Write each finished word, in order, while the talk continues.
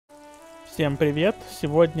Всем привет!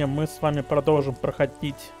 Сегодня мы с вами продолжим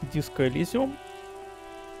проходить диско Elysium.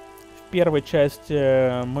 В первой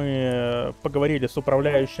части мы поговорили с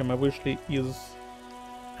управляющим и вышли из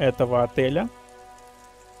этого отеля.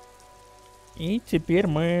 И теперь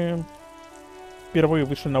мы впервые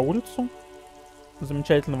вышли на улицу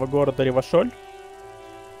замечательного города Ревашоль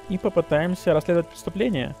и попытаемся расследовать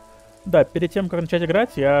преступление. Да, перед тем, как начать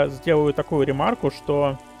играть, я сделаю такую ремарку,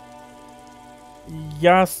 что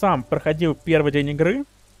я сам проходил первый день игры,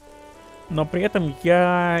 но при этом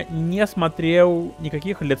я не смотрел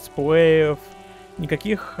никаких летсплеев,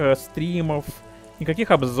 никаких стримов, никаких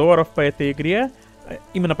обзоров по этой игре,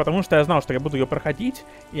 именно потому что я знал, что я буду ее проходить,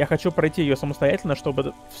 и я хочу пройти ее самостоятельно,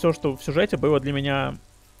 чтобы все, что в сюжете, было для меня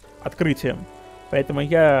открытием. Поэтому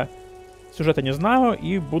я сюжета не знаю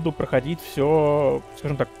и буду проходить все,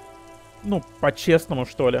 скажем так, ну, по-честному,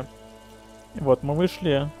 что ли. Вот, мы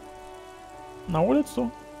вышли на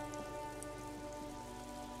улицу.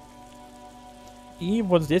 И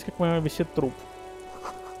вот здесь, как мы, висит труп.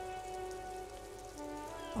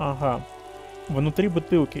 Ага. Внутри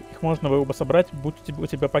бутылки. Их можно было бы собрать, будь у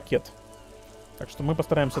тебя пакет. Так что мы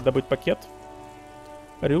постараемся добыть пакет.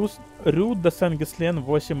 Рю де Сен-Гислен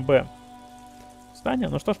 8Б. Здание.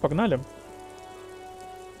 Ну что ж, погнали.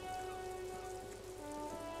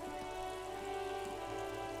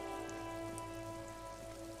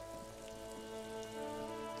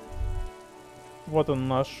 Вот он,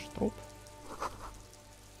 наш труп.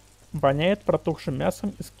 Воняет протухшим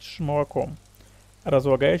мясом и скисшим молоком,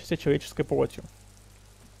 разлагающейся человеческой плотью.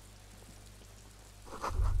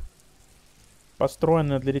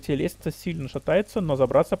 Построенная для детей лестница сильно шатается, но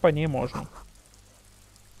забраться по ней можно.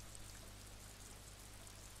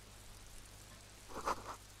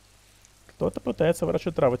 Кто-то пытается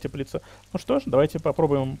выращивать травы в теплице. Ну что ж, давайте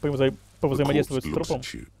попробуем повзаимодействовать с трупом.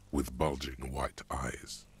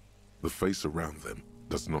 The face around them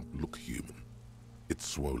does not look human. It's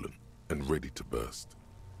swollen and ready to burst.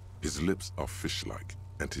 His lips are fish-like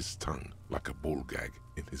and his tongue like a ball gag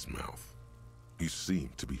in his mouth. You seem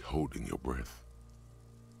to be holding your breath.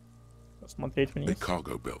 A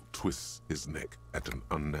cargo belt twists his neck at an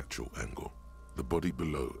unnatural angle. The body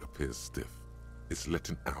below appears stiff. It's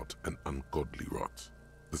letting out an ungodly rot.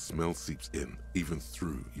 The smell seeps in even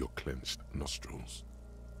through your clenched nostrils.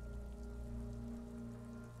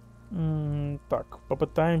 Так,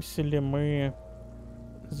 попытаемся ли мы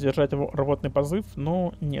сдержать рвотный позыв?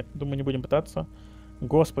 Ну, нет, думаю, не будем пытаться.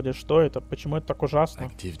 Господи, что это? Почему это так ужасно?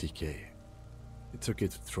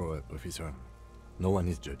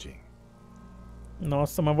 Но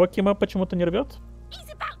самого Кима почему-то не рвет?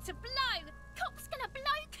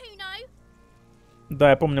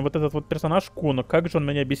 Да, я помню, вот этот вот персонаж Куно, как же он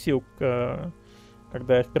меня бесил,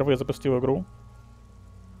 когда я впервые запустил игру.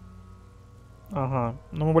 Ага,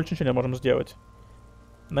 но мы больше ничего не можем сделать.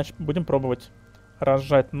 Значит, будем пробовать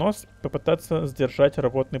разжать нос и попытаться сдержать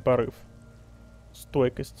рвотный порыв.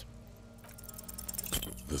 Стойкость.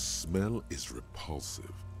 The smell is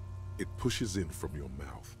repulsive. It pushes in from your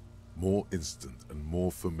mouth. More instant and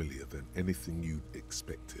more familiar than anything you'd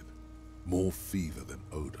expected. More fever than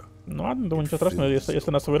odor. Ну ладно, думаю, ничего страшного, если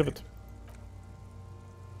нас вырвет.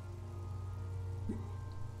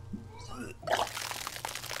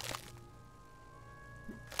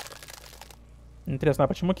 Интересно, а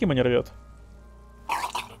почему Кима не рвет?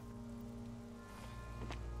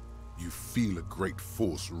 You feel a great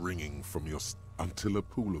force ringing from your until a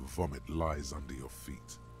pool of vomit lies under your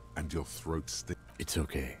feet and your throat sticks. It's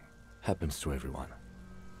okay. Happens to everyone.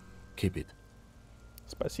 Keep it.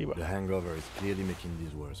 Спасибо. The hangover is clearly making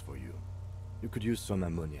this worse for you. You could use some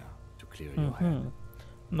ammonia to clear your head.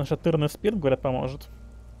 Нашатырный спирт, говорят, поможет.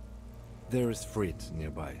 There is Frit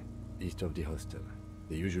nearby, east of the hostel.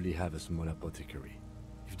 They usually have a small apothecary.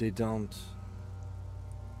 If they don't...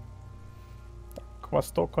 К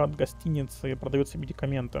востоку от гостиницы продаются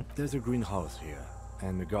медикаменты. There's a greenhouse here,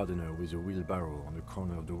 and a gardener with a wheelbarrow on the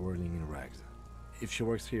corner of the whirling in rags. If she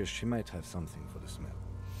works here, she might have something for the smell.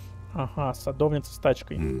 Ага, садовница с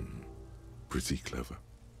тачкой. Pretty clever.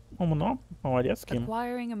 Умно, молодец, Ким.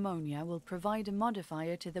 Acquiring ammonia will provide a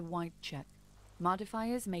modifier to the white check.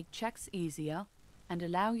 Modifiers make checks easier and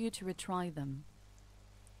allow you to retry them.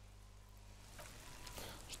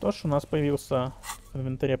 Что ж, у нас появился в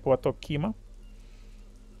инвентаре платок Кима,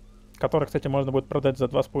 который, кстати, можно будет продать за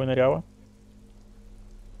 2,5 реала.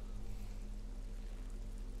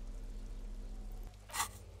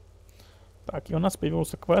 Так, и у нас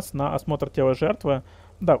появился квест на осмотр тела жертвы.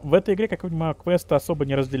 Да, в этой игре, как я понимаю, квесты особо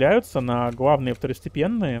не разделяются на главные и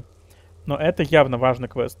второстепенные, но это явно важный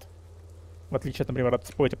квест. В отличие, например, от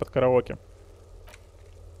спойте под караоке.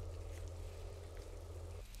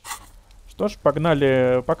 Что ж,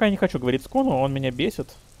 погнали. Пока я не хочу говорить с Кону, он меня бесит.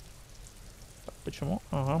 Так, почему?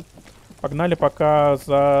 Ага. Погнали пока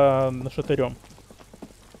за нашатырем.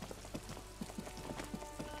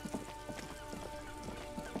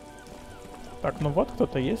 Так, ну вот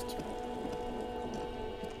кто-то есть.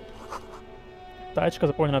 Тачка,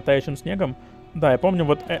 заполнена тающим снегом. Да, я помню,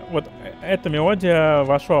 вот эта мелодия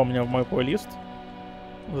вошла у меня в мой плейлист.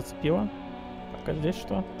 Зацепила. Так, а здесь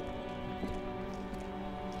что?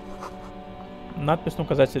 Надпись на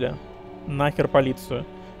указателе. Нахер полицию.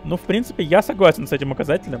 Ну, в принципе, я согласен с этим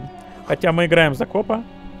указателем. Хотя мы играем за копа.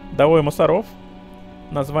 Долой мусоров.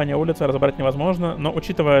 Название улицы разобрать невозможно. Но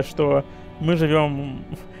учитывая, что мы живем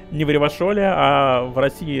не в Ревашоле, а в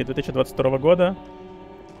России 2022 года,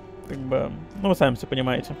 как бы, ну, вы сами все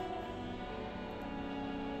понимаете.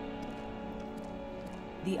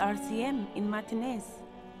 The RCM in Martinez.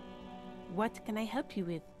 What can I help you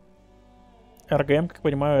with? РГМ, как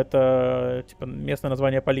понимаю, это типа местное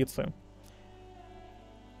название полиции.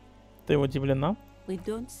 Ты удивлена? We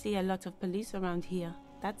don't see a lot of police around here.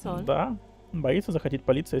 That's all. Да, боится заходить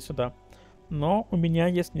полиция сюда. Но у меня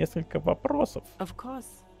есть несколько вопросов. Of course.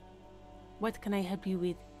 What can I help you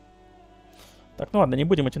with? Так, ну ладно, не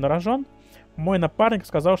будем идти на рожон. Мой напарник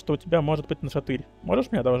сказал, что у тебя может быть нашатырь. Можешь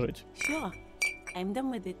мне одолжить? Sure. I'm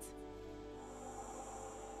done with it.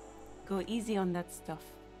 Go easy on that stuff.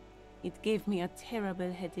 It gave me a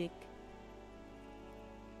terrible headache.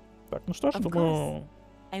 Так, ну что ж, Of думаю...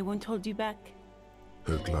 I won't hold you back.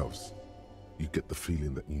 Her gloves. You get the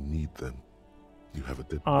feeling that you need them. You have a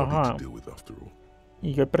dead Ага. body to deal with after all.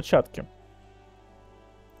 Ее перчатки.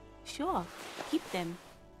 Sure. Keep them.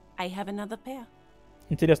 I have another pair.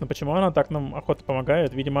 Интересно, почему она так нам охотно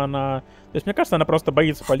помогает? Видимо, она... То есть, мне кажется, она просто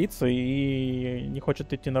боится полиции и не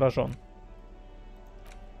хочет идти на рожон.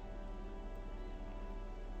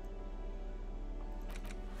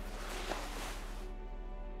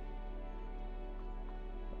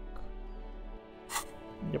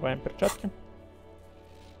 Надеваем перчатки.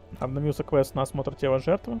 Обновился квест на осмотр тела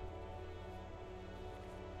жертвы.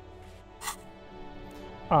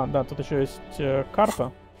 А, да, тут еще есть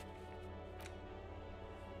карта.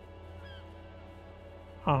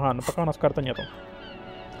 Ага, но пока у нас карты нету.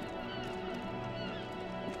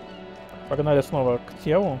 Погнали снова к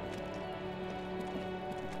телу.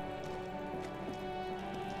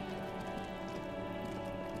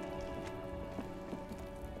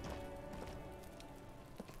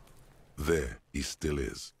 There he still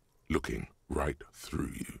is, looking right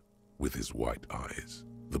through you with his white eyes.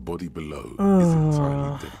 The body below is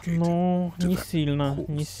entirely dedicated Ну, to не that сильно,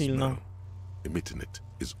 не corpse сильно. smell. Emitting it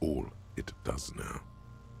is all it does now.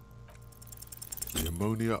 The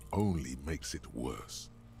ammonia only makes it worse.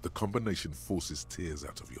 The combination forces tears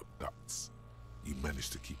out of your ducts. You manage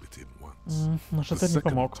to keep it in once. Ну, The что-то не second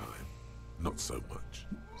помог. time, not so much.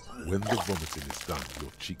 When the vomiting is done,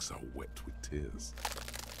 your cheeks are wet with tears.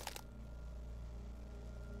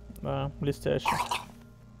 Да, блестяще.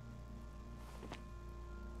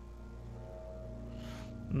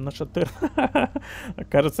 Нашатыр.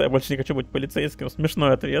 Кажется, я больше не хочу быть полицейским.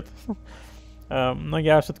 Смешной ответ. Но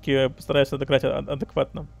я все-таки постараюсь отыграть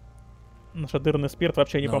адекватно. Нашатырный спирт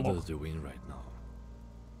вообще не Now помог. does the wind right now.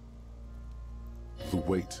 The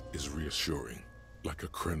weight is reassuring, like a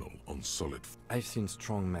krenel on solid. I've seen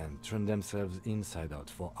strong men turn themselves inside out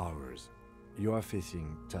for hours. You are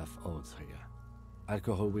facing tough odds here.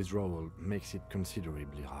 Alcohol withdrawal makes it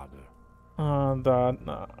considerably harder.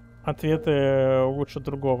 Да, ответы лучше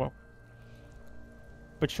другого.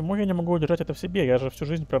 Почему я не могу удержать это в себе? Я же всю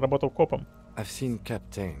жизнь проработал копом. I've seen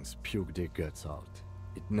captains puke their guts out.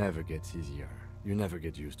 It never gets easier. You never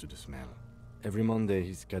get used to the smell. Every Monday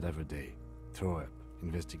is cadaver day. Throw up,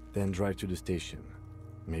 investigate, then drive to the station.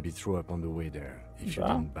 Maybe throw up on the way there if you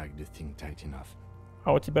Да. didn't bag the thing tight enough.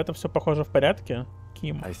 А у тебя-то все похоже в порядке,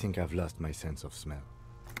 Ким? I think I've lost my sense of smell.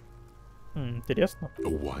 Интересно. A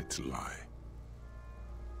white lie.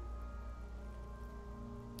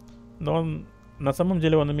 Но он, на самом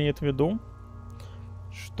деле он имеет в виду,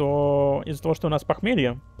 что из-за того, что у нас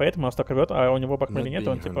похмелье, поэтому нас так рвет, а у него похмелья Not нет,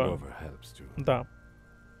 он being типа... hungover helps too. Да.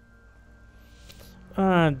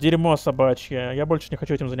 Дерьмо собачье. Я больше не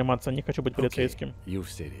хочу этим заниматься, не хочу быть полицейским. Okay, you've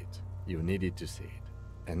said it. You needed to say it.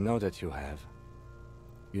 And now that you have,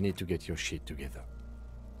 you need to get your shit together.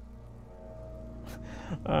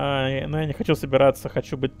 Но я не хочу собираться,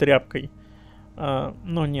 хочу быть тряпкой.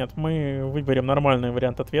 Но нет, мы выберем нормальный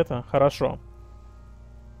вариант ответа. Хорошо.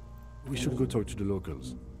 We should go talk to the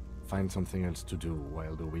locals. Find something else to do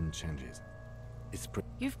while the wind changes.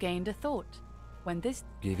 You've gained a thought. When this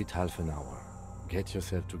Give it half an hour. Get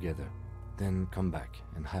yourself together. Then come back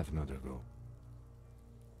and have another go.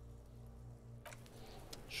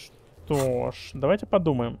 Что ж, давайте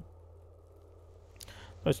подумаем.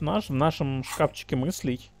 То есть в нашем шкафчике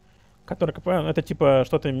мыслей, который, как понимаю, это типа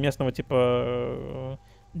что-то местного типа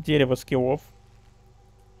дерева скиллов.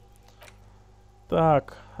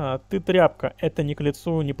 Так, ты тряпка. Это ни к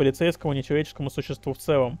лицу ни полицейскому, ни человеческому существу в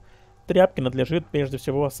целом. Тряпке надлежит прежде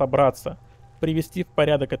всего собраться, привести в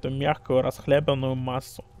порядок эту мягкую, расхлябанную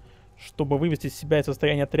массу. Чтобы вывести себя из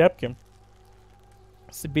состояния тряпки,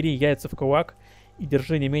 собери яйца в кулак и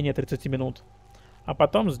держи не менее 30 минут. А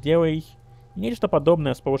потом сделай нечто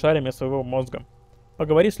подобное с полушариями своего мозга.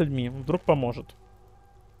 Поговори с людьми, вдруг поможет.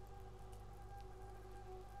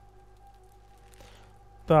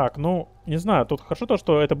 Так, ну, не знаю, тут хорошо то,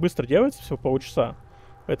 что это быстро делается, всего полчаса.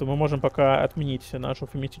 Поэтому мы можем пока отменить нашу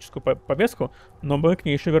феминистическую повестку, но мы к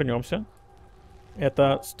ней еще вернемся.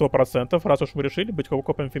 Это 100%, раз уж мы решили быть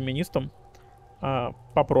копом феминистом.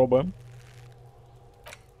 Попробуем.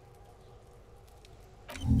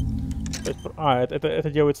 То есть,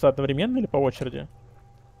 это делается одновременно или по очереди?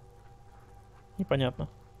 Непонятно.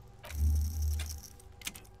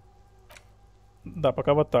 Да,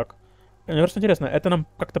 пока вот так. Мне просто интересно, это нам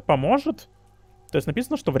как-то поможет? То есть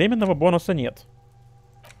написано, что временного бонуса нет.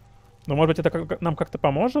 Но может быть это нам как-то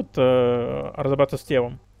поможет разобраться с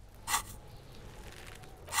телом?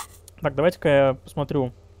 Так, давайте-ка я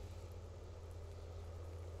посмотрю.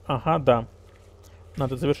 Ага, да.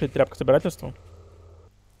 Надо завершить тряпкособирательство.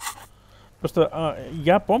 Просто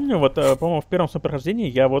я помню, вот, по-моему, в первом своем прохождении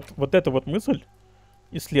я вот эту вот мысль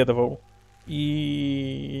исследовал.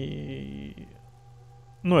 И...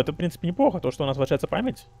 Ну, это, в принципе, неплохо, то, что у нас возвращается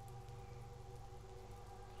память.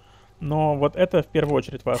 Но вот это в первую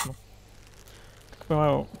очередь важно. Как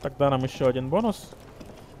понимаю, тогда нам еще один бонус.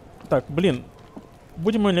 Так, блин.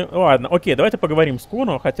 Будем мы... Ладно, окей, давайте поговорим с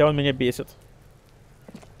Куно, хотя он меня бесит.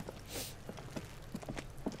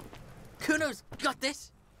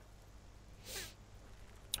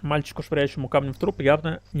 Мальчику, швыряющему камнем в труп,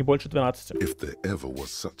 явно не больше 12.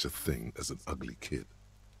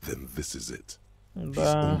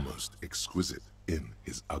 Да.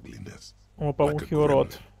 Лопоухий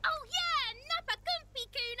урод.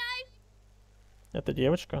 Это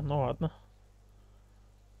девочка? Ну ладно.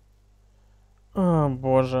 О,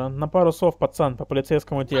 боже. На пару слов, пацан, по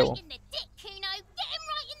полицейскому делу.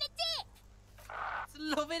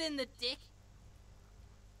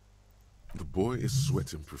 The boy is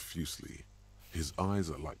sweating profusely. His eyes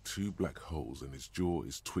are like two black holes and his jaw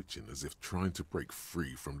is twitching as if trying to break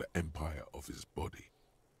free from the empire of his body.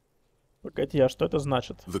 Погоди, а что это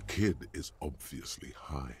значит? The kid is obviously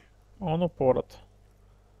high. Он упорот.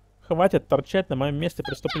 Хватит торчать на моем месте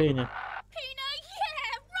преступления.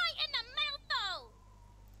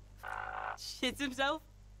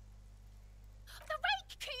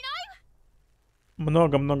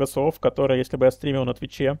 Много-много слов, которые, если бы я стримил на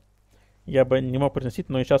Твиче, я бы не мог произносить,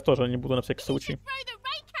 но и сейчас тоже не буду на всякий случай.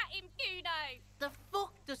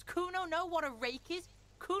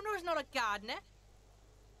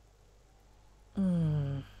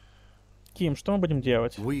 Ким, что мы будем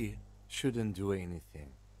делать? Shouldn't do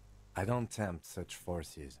anything. I don't tempt such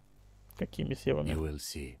forces. Какими силами? You will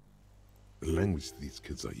see. The language these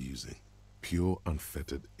kids are using, pure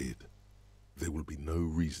unfettered id. There will be no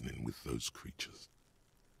reasoning with those creatures.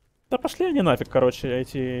 Да пошли они нафиг, короче,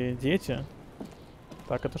 эти дети.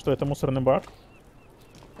 Так, это что, это мусорный бак?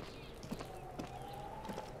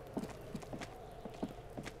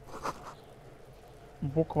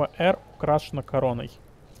 Буква R украшена короной.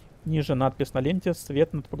 Ниже надпись на ленте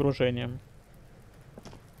 «Свет над погружением».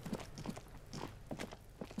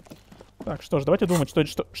 Так, что ж, давайте думать,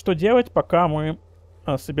 что делать, пока мы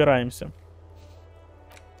собираемся.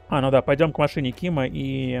 Ну да, пойдем к машине Кима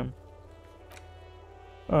и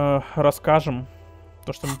расскажем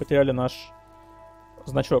то, что мы потеряли наш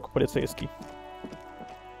значок полицейский.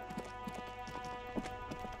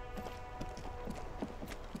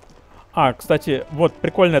 Кстати, вот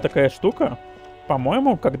прикольная такая штука.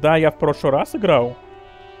 По-моему, когда я в прошлый раз играл,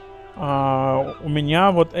 у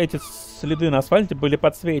меня вот эти следы на асфальте были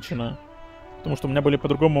подсвечены. Потому что у меня были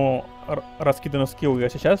по-другому раскиданы скиллы, а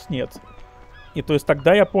сейчас нет. И то есть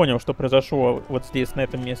тогда я понял, что произошло вот здесь, на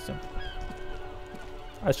этом месте.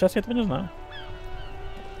 А сейчас я этого не знаю.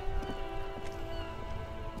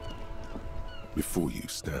 Before you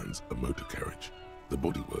stands a motor carriage. The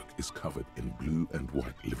bodywork is covered in blue and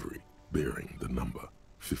white livery, bearing the number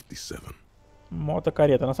 57.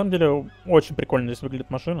 Мотокарета. На самом деле, очень прикольно здесь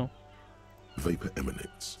выглядит машина. Vapor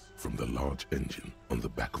emanates from the large engine on the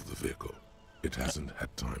back of the vehicle. It hasn't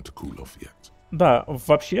had time to cool off yet. Да,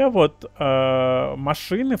 вообще вот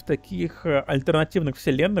машины в таких альтернативных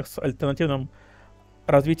вселенных с альтернативным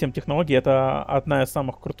развитием технологий это одна из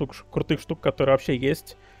самых крутых штук, которые вообще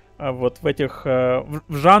есть вот в этих... в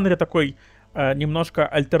жанре такой немножко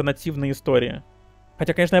альтернативной истории.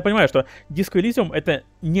 Хотя, конечно, я понимаю, что Disco Elysium — это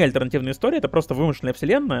не альтернативная история, это просто вымышленная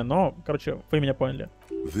вселенная, но, короче, вы меня поняли.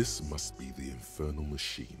 This must be the infernal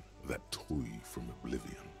machine that tore you from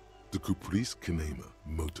oblivion. The Caprice Kinema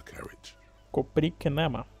motor carriage. Купри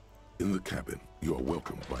Кинема. In the cabin, you are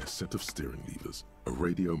welcomed by a set of steering levers, a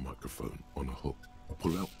radio microphone on a hook, a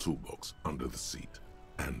pull-out toolbox under the seat,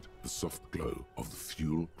 and the soft glow of the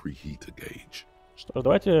fuel preheater gauge. Что ж,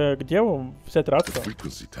 давайте к делу взять The рацию.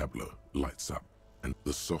 frequency tableau lights up, and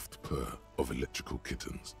the soft purr of electrical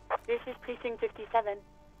kittens. This is Precinct 57.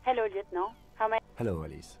 Hello, Lieutenant. How may Hello,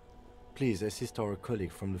 Alice. Please assist our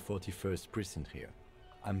colleague from the 41st precinct here.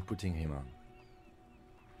 I'm putting him on.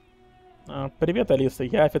 Привет, Алиса,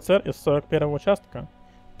 я офицер из 41-го участка.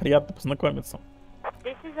 Приятно познакомиться.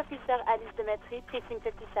 This is Officer Alice Demetri, Precinct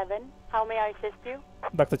 57. How may I assist you?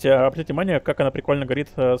 Да, кстати, обратите внимание, как она прикольно говорит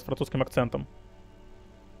с французским акцентом.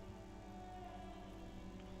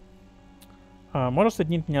 Можешь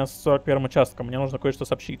соединить меня с 41-м участком? Мне нужно кое-что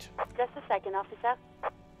сообщить. Just a second, officer.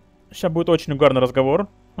 Сейчас будет очень угарный разговор.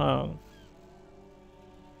 10-2,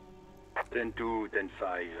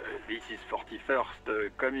 10-5. This is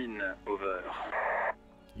 41st, come in, over.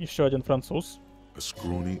 Еще один француз. A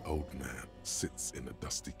scrawny old man sits in a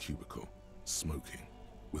dusty cubicle, smoking,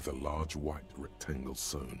 with a large white rectangle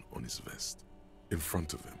sewn on his vest. In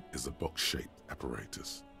front of him is a box-shaped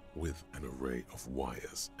apparatus with an array of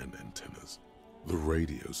wires and antennas. The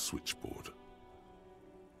radio switchboard.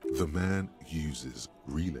 The man uses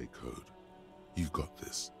relay code. You've got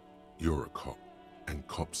this. You're a cop, and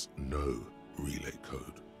cops know relay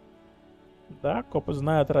code. Да, копы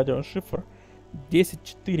знают радиошифр.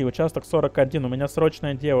 10-4, участок 41. У меня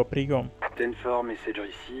срочное дело, прием. 10-4, message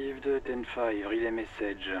received. 10-5, relay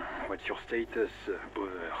message. What's your status?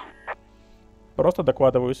 Over. Просто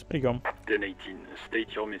докладываюсь, прием. 10-18,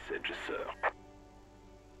 state your message, sir.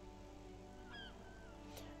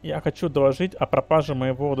 Я хочу доложить о пропаже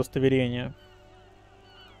моего удостоверения.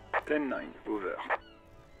 10-9, over.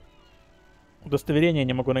 Удостоверение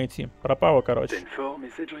не могу найти. Пропало, короче. 10-4,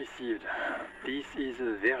 message received. This is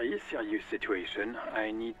a very serious situation.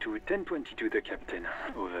 I need to 10-22 the captain.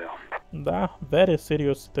 Over. Да, very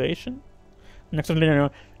serious situation. У меня, к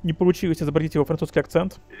сожалению, не получилось изобразить его французский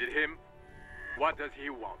акцент. Is it him? What does he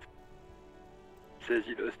want? Says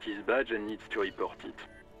he lost his badge and needs to report it.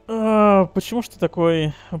 Почему что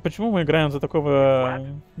такой... Почему мы играем за такого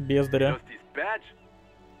бездаря? Lost his badge?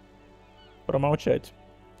 Промолчать.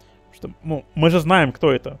 Что, ну, мы же знаем,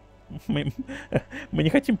 кто это. Мы не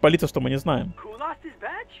хотим палиться, что мы не знаем. Who lost his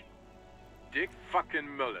badge? Dick fucking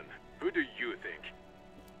Mullen. Who do you think?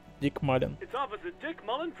 Дик Маллен. It's Officer Dick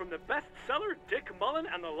Mullen from the bestseller Dick Mullen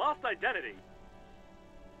and the Lost Identity.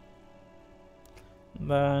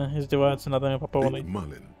 Да, издеваются над нами по Dick полной.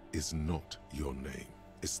 Mullen is not your name.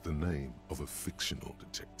 It's the name of a fictional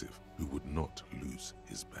detective who would not lose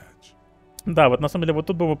his badge. Да, вот на самом деле вот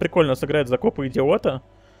тут было бы прикольно сыграть за копа идиота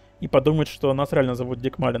и подумать, что нас реально зовут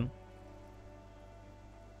Дик Маллен.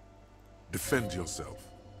 Defend yourself.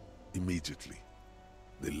 Immediately.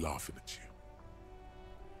 They're laughing at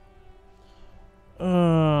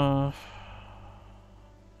you.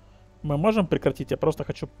 Мы можем прекратить? Я просто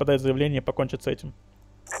хочу подать заявление и покончить с этим.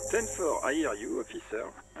 10-4, I hear you,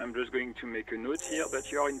 officer. I'm just going to make a note here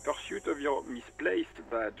that you are in pursuit of your misplaced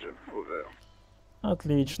badge. Over.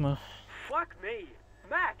 Отлично. Fuck me.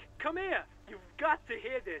 Mac, come here. You've got to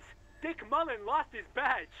hear this. Dick Mullen lost his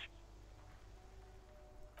badge.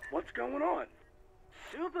 What's going on?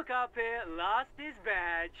 Super Cop here lost his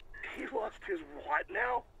badge. He lost his what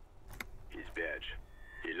now? His badge.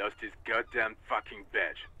 He lost his goddamn fucking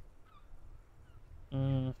badge.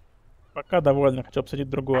 Пока довольно, хочу обсудить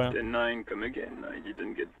другое. 10-9, come again. I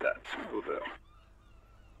didn't get that. Over.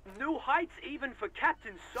 New heights even for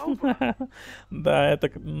Captain Sober. Да,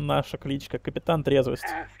 это наша кличка, Капитан Трезвость.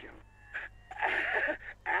 Ask him.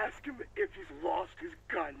 Ask him if he's lost his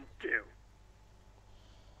gun too.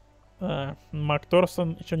 Мак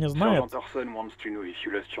Торсон еще не знает, Sergeant Orson wants to know if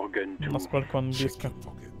you lost your gun too. насколько он Check близко. your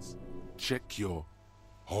pockets. Check your...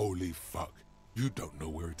 Holy fuck. You don't know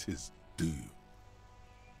where it is, do you?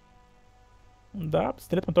 Да,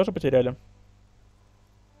 пистолет мы тоже потеряли.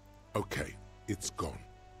 Okay, it's gone.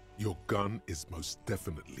 Your gun is most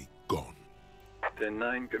definitely gone.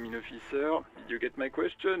 10-9, come in, officer. Did you get my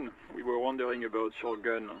question? We were wondering about your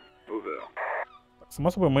gun. Over. Само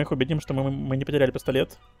собой, мы их убедим, что мы не потеряли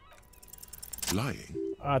пистолет. Lying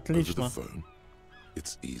over the Отлично. phone.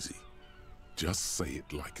 It's easy. Just say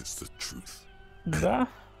it like it's the truth. Да,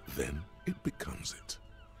 Then it becomes it.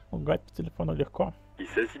 Лгать по телефону легко. He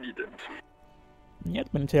says he didn't. Нет,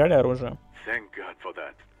 мы не теряли оружие. Thank God for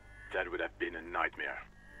that. That would have been a nightmare.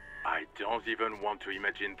 I don't even want to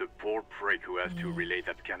imagine the poor prick who has to relay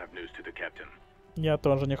that kind of news to the captain. Я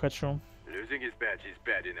тоже не хочу. Losing his badge is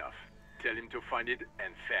bad enough. Tell him to find it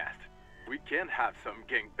and fast. We can't have some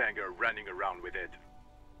gangbanger running around with it.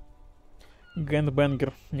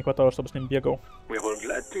 Гэнгбэнгер. Не хватало, чтобы с ним бегал. We're all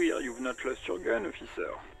glad to hear you've not lost your gun,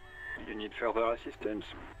 officer. You need further assistance?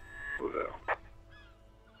 Over.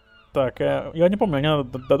 Так, я не помню, они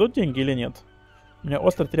дадут деньги или нет? Мне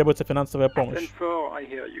остро требуется финансовая помощь. Stand for, I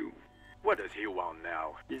hear you. What does he want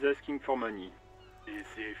now? He's asking for money. Is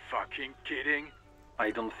he fucking kidding?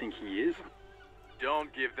 I don't think he is.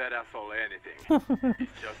 Don't give that asshole anything.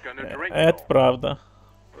 He's just gonna drink it Это all. правда.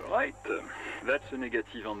 Right. That's a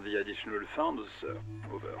negative on the additional funds,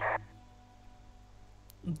 over.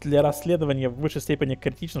 Для расследования в высшей степени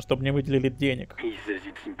критично, чтобы мне выделили денег. He says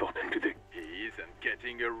it's important to the He isn't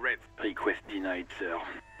getting arrested. request denied, sir.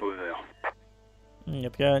 Over.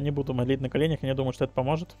 Нет, я не буду молить на коленях, я не думаю, что это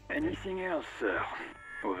поможет. Anything else, sir?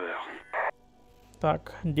 Over.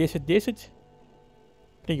 Так, 10-10.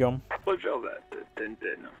 Прием. Roger that.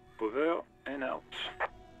 10-10. Over and out.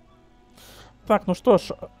 Так, ну что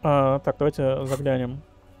ж, так, давайте заглянем.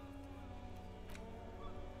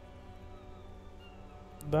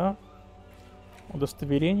 Да.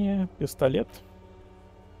 Удостоверение, пистолет.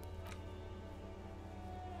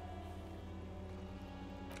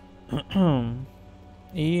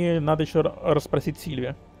 И надо еще расспросить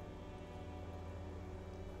Сильвия.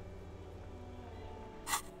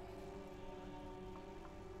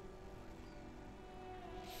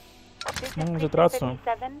 Может, рацию.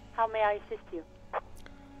 57, how may I assist you?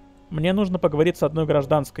 Мне нужно поговорить с одной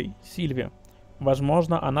гражданской, Сильви.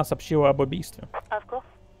 Возможно, она сообщила об убийстве. Of course.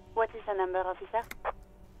 What is the number, officer?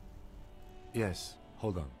 Yes,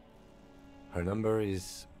 hold on. Her number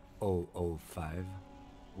is 005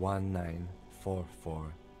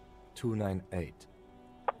 1944 298.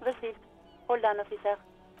 Received. Hold on, officer.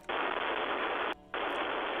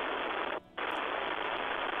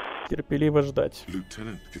 Терпеливо ждать.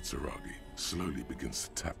 Lieutenant Kitsuragi slowly begins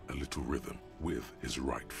to tap a little rhythm with his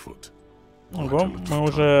right foot. Ого, мы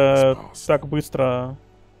уже так быстро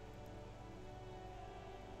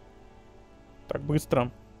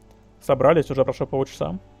собрались, уже прошло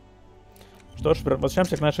полчаса. Что ж,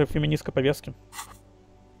 возвращаемся к нашей феминистской повестке.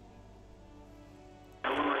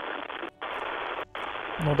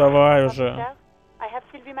 Ну давай уже. Officer, I have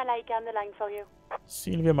Sylvie Malaika on the line for you.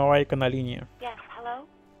 Сильвия Малайка на линии. Yes, hello?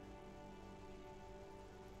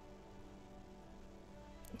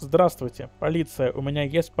 Здравствуйте, полиция. У меня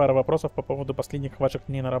есть пара вопросов по поводу последних ваших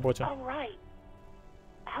дней на работе. Oh, right.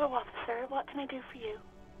 Hello, officer. What can I do for you?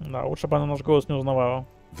 Да, лучше бы она наш голос не узнавала.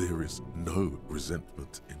 There is no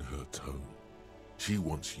resentment in her tone. She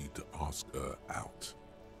wants you to ask her out.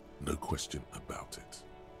 No question about it.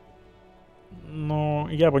 Ну,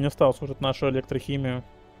 я бы не стал слушать нашу электрохимию.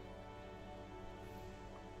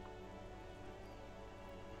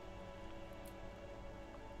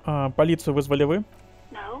 Полицию вызвали вы?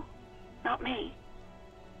 No, not me.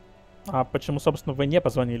 А почему, собственно, вы не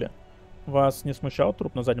позвонили? Вас не смущал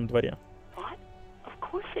труп на заднем дворе? What? Of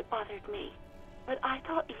course it bothered me. But I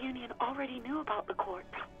thought the union already knew about the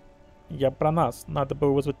corpse. Я про нас. Надо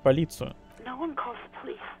было вызвать полицию. No one calls the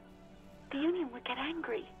police. The union would get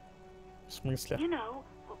angry. В смысле? You know,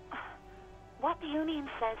 what the union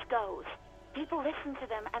says goes. People listen to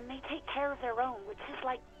them and they take care of their own, which is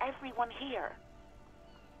like everyone here.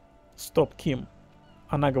 Стоп, Ким.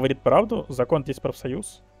 Она говорит правду? Закон здесь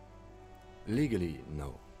профсоюз? Legally,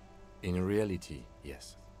 no. In reality,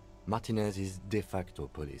 yes. Martinez is de facto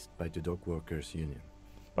policed by the dock workers union.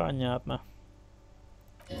 Понятно.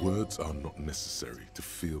 Words are not necessary to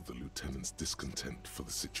feel the lieutenant's discontent for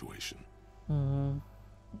the situation.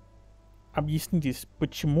 Объяснитесь,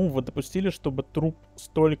 почему вы допустили, чтобы труп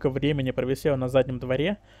столько времени провисел на заднем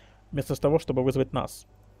дворе, вместо того, чтобы вызвать нас?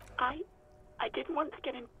 I didn't want to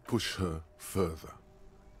get in. Push her further.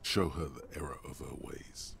 Show her the error of her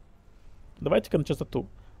ways. Давайте-ка на чистоту.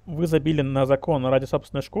 Вы забили на закон ради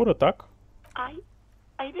собственной шкуры, так? I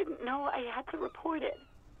didn't know I had to report it.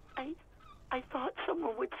 I thought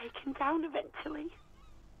someone would take him down eventually.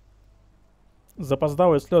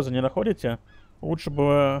 Запоздалые слезы не находите? Лучше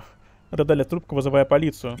бы рыдали в трубку, вызывая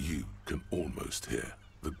полицию. You can almost hear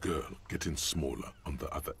the girl getting smaller on the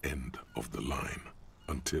other end of the line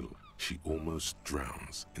until she almost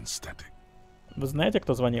drowns in static. Вы знаете,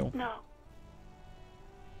 кто звонил? No.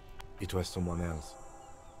 It was someone else.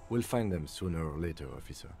 We'll find them sooner or later,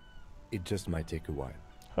 officer. It just might take a while.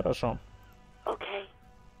 Хорошо. Okay.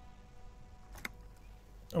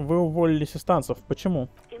 Вы уволились из танцев. Почему?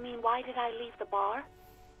 You mean why did I leave the bar?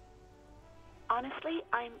 Honestly,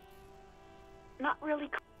 I'm not really...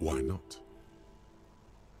 Why not?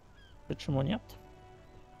 Почему нет?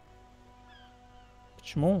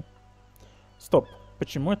 Почему? Стоп.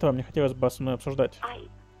 Почему это вам не хотелось бы со мной обсуждать?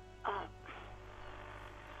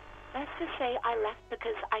 Let's just say I left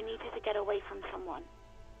because I needed to get away from someone.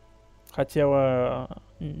 Хотела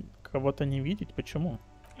кого-то не видеть? Почему?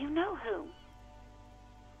 You know who?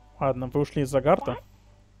 Ладно, вы ушли из-за Гарта? What?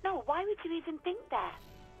 No, why would you even think that?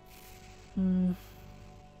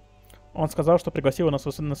 Он сказал, что пригласил нас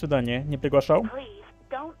на свидание. Не приглашал? Please,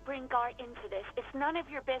 don't bring Gart into this. It's none of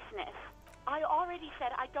your business. I already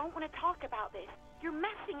said I don't want to talk about this. You're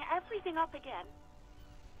messing everything up again.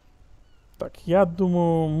 Так, я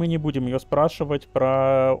думаю, мы не будем ее спрашивать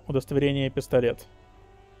про удостоверение и пистолет.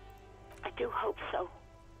 I do hope so.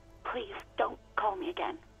 Please, don't call me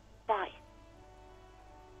again. Bye.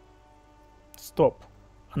 Стоп.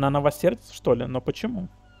 Она на вас сердится, что ли? Но почему?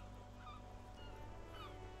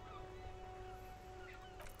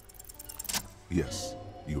 Yes,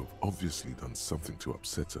 you have obviously done something to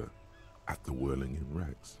upset her at the Whirling in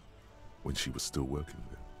Rags, when she was still working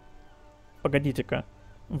there. Погодите-ка.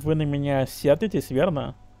 Вы на меня сердитесь,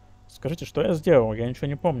 верно? Скажите, что я сделал? Я ничего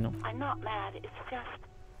не помню. I'm not mad. It's just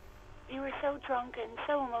you were so drunk and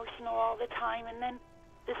so emotional all the time, and then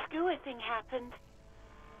the skua thing happened.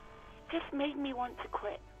 It just made me want to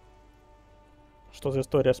quit. Что за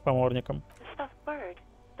история с поморником? The stuffed bird,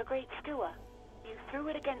 the great skua. You threw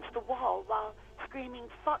it against the wall while screaming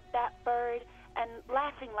 "fuck that bird" and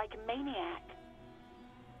laughing like a maniac.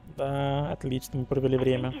 Да, отлично, мы провели I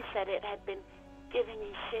время. think you said it had been giving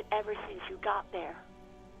you shit ever since you got there.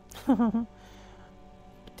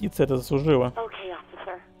 Птица это заслужила. Okay,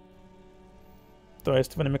 officer. То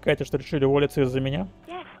есть вы намекаете, что решили уволиться из-за меня?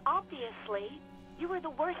 Yes, obviously. You were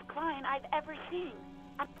the worst client I've ever seen.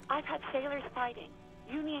 I've had sailors fighting,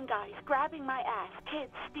 union guys grabbing my ass,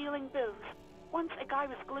 kids stealing booze. Once a guy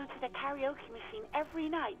was glued to the karaoke machine every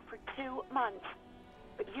night for 2 months.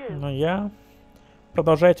 But you... Но я...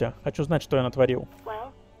 Продолжайте. Хочу знать, что я натворил.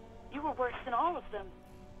 Well, you were worse than all of them.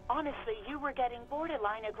 Honestly, you were getting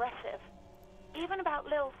borderline aggressive. Even about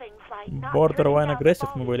little things like not Borderline turning down aggressive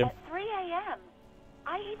the мы volume были. at 3 a.m.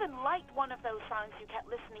 I even liked one of those songs you kept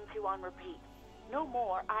listening to on repeat. No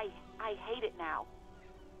more. I hate it now.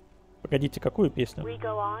 Погодите, какую песню? We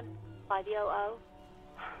Go On by the O.O.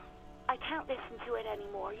 I can't listen to it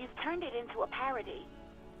anymore. You've turned it into a parody.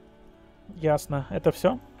 Ясно. Это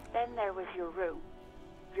все? Then there was your room.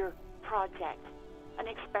 Your project. An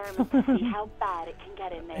experiment to see how bad it can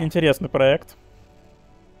get in there. Интересный проект.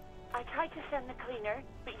 I tried to send the cleaner,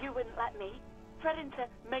 but you wouldn't let me. Threatened to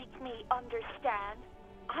make me understand.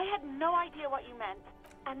 I had no idea what you meant.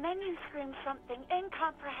 And then you screamed something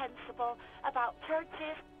incomprehensible about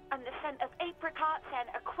churches and the scent of apricots and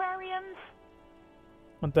aquariums.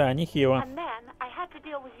 Да, нехило. And then I had to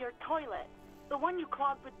deal with your toilet. The one you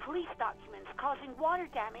clogged with police documents, causing water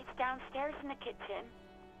damage downstairs in the kitchen.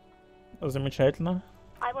 Замечательно.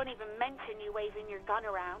 I won't even mention you waving your gun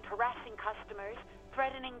around, harassing customers,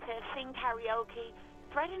 threatening to sing karaoke,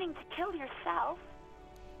 threatening to kill yourself.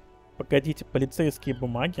 Погодите, полицейские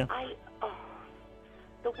бумаги?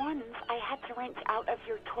 The ones I had to wrench out of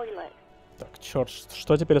your toilet. Так, черт,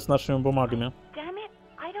 что теперь с нашими бумагами? Damn it,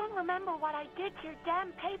 I don't remember what I did to your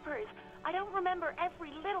damn papers. I don't remember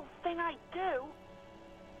every little thing I do.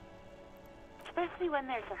 Especially when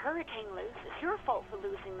there's a hurricane loose. It's your fault for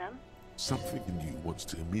losing them. Something in you wants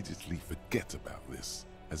to immediately forget about this,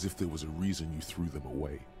 as if there was a reason you threw them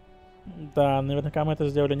away. Да, наверняка мы это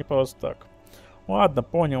сделали не просто так. Ладно,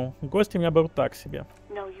 понял. Гость у меня был так себе.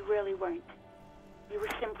 No, you really weren't. You were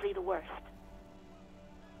simply the worst.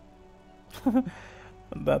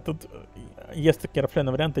 Да, тут есть такие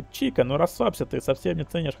рафленые варианты. Чика, ну расслабься, ты совсем не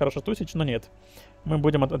ценишь хорошо тусич, но нет. Мы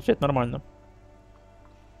будем отвечать нормально.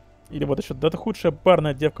 Или вот еще, да ты худшая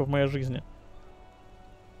барная девка в моей жизни.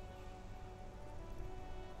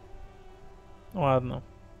 Ладно.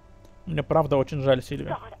 Мне правда очень жаль,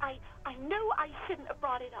 Сильвия. God, I knew I shouldn't have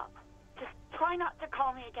brought it up. Just try not to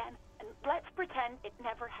call me again, and let's pretend it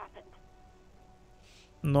never happened.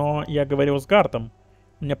 Но я говорил с Гартом.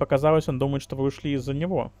 Мне показалось, он думает, что вы ушли из-за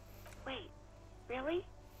него. Wait, really?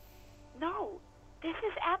 No, this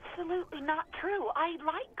is absolutely not true. I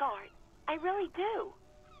like Gart. I really do.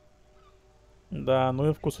 Да, ну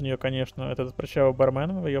и вкус у нее, конечно. Этот прыщавый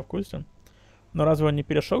бармен в ее вкусе. Но разве он не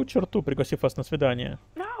перешел черту, пригласив вас на свидание?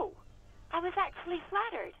 No, I was actually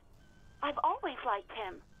flattered. I've always liked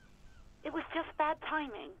him. It was just bad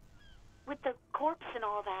timing. with the corpse and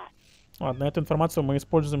all that. Ладно, эту информацию мы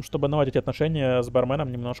используем, чтобы наладить отношения с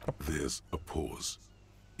барменом немножко. There's a pause.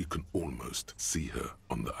 You can almost see her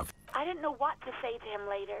on the other. I didn't know what to say to him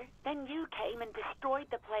later. Then you came and destroyed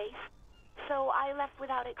the place. So I left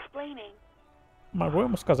without explaining. Могу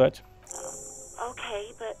ему сказать.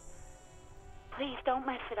 Okay, but please don't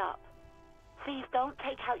mess it up. Please don't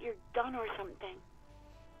take out your gun or something.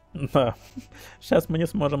 Да. Сейчас мы не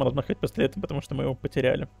сможем размахивать пистолетом, потому что мы его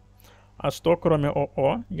потеряли. А что, кроме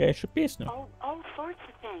ОО, я ищу песню. All sorts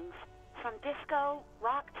of things. From disco,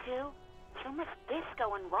 rock too. So much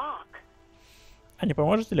disco and rock. А не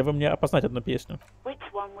поможете ли вы мне опознать одну песню? Which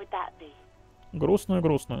one would that be?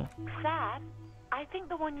 Грустную-грустную. Sad? I think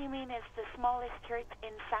the one you mean is the smallest church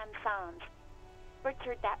in Saint-Saëns.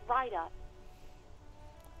 Butchered that right up.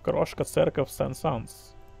 Крошка церковь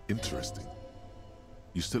Сен-Санс. Interesting.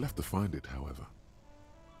 You still have to find it, however.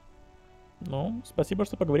 Ну, спасибо,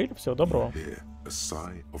 что поговорили. Всего доброго. Hear a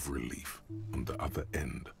sigh of relief on the other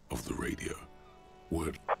end of the radio.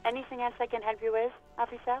 Word. Anything else I can help you with,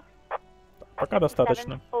 officer? Пока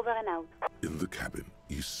достаточно. Over and out. In the cabin,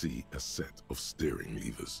 you see a set of steering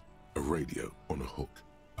levers, a radio on a hook,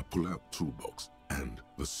 a pull-out toolbox, and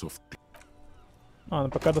the soft. Ладно,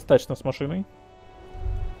 пока достаточно с машиной.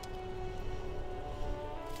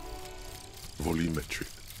 Volumetric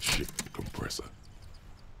shift compressor.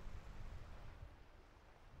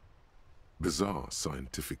 Bizarre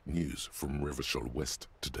scientific news from Revachol West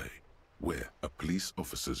today, where a police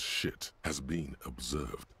officer's shit has been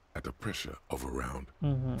observed at a pressure of around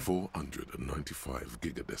 495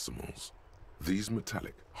 gigadecimals. These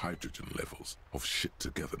metallic hydrogen levels of shit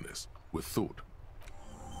togetherness were thought.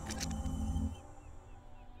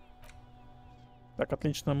 Так,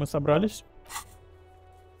 отлично, мы собрались.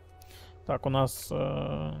 Так, у нас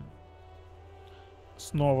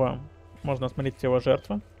снова можно осмотреть тело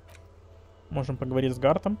жертвы. Можем поговорить с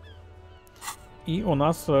Гартом. И у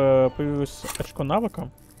нас появилось очко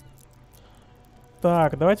навыка.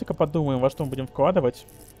 Так, давайте-ка подумаем, во что мы будем вкладывать.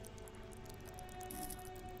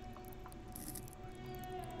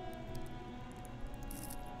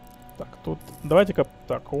 Так, тут... Давайте-ка...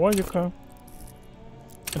 Так, логика.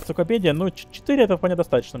 Энциклопедия. Ну, 4 это вполне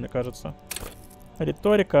достаточно, мне кажется.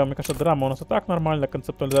 Риторика. Мне кажется, драма у нас и так нормально.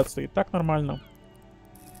 Концептуализация и так нормально.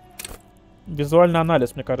 Визуальный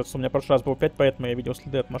анализ, мне кажется, у меня в прошлый раз был 5, поэтому я видел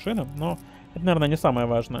следы от машины. Но это, наверное, не самое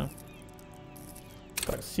важное.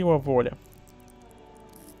 Так, сила воли.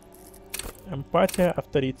 Эмпатия,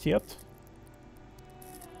 авторитет.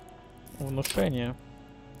 Внушение.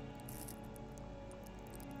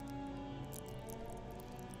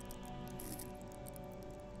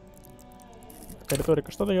 Так,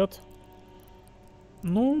 риторика что дает?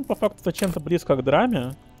 Ну, по факту, это чем-то близко к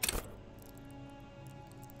драме.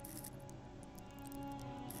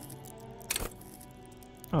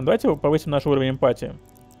 Давайте повысим наш уровень эмпатии.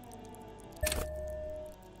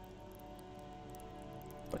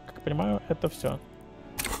 Так, как я понимаю, это все.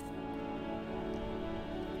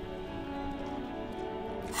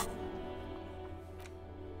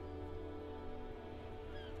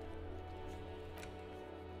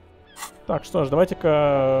 Так, что ж,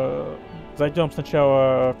 давайте-ка зайдем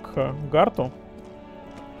сначала к Гарту.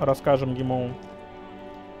 Расскажем ему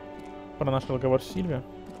про наш разговор с Сильви.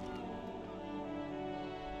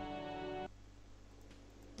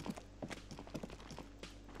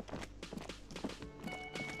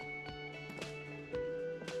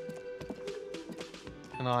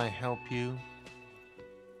 Can I help you?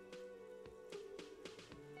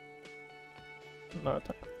 Да,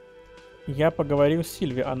 так. Я поговорил с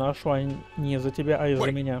Сильви, она шла не из-за тебя, а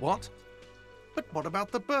из-за меня. What? But what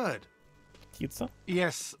about the bird? Птица?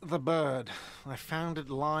 Yes, the bird. I found it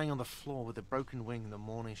lying on the floor with a broken wing the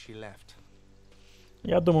morning she left.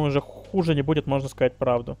 Я думаю, уже хуже не будет, можно сказать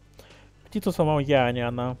правду. Птицу сломал я, а не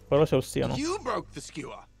она. Бросил в стену. You broke the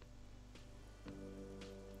skewer.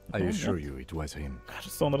 I assure you it was him.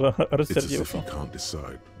 Кажется, он It's as if рассердился. you can't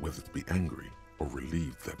decide whether to be angry or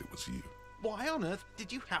relieved that it was you. Why on earth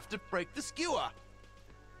did you have to break the skewer?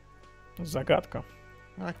 Загадка.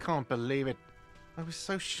 I can't believe it. I was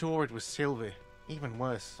so sure it was Sylvie. Even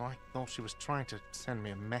worse, I thought she was trying to send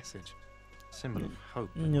me a message. Symbol of hope.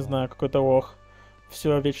 Не знаю, какой-то лох.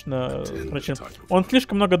 Все вечно... Короче, он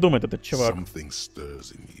слишком много думает, этот чувак. Something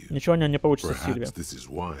stirs in you. Ничего у него не получится, Сильви. Perhaps this is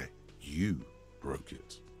why you broke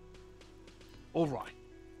it. All right.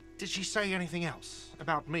 Did she say anything else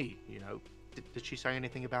about me? You know, did she say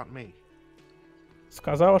anything about me?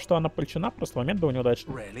 Сказала, что она польщена, просто момент был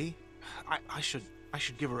неудачный. Really? I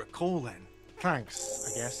should give her a call then. Thanks,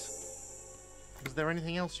 I guess. Was there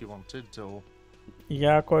anything else you wanted, or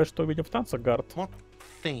Я кое-что увидел в танцах, Гард. what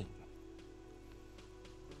thing?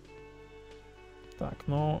 Так,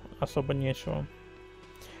 ну, особо нечего.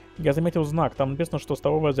 Я заметил знак. Там написано, что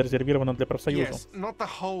столовая зарезервирована для профсоюза. Yes, not the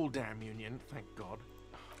whole damn union, thank God.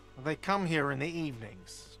 They come here in the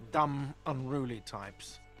evenings. Dumb, unruly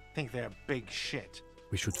types. Think they're big shit.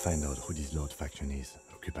 We should find out who this Lord faction is,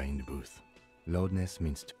 occupying the booth. Loudness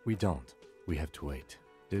means we don't. We have to wait.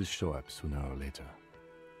 They'll show up sooner or later.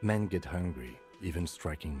 Men get hungry, even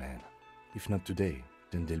striking men. If not today,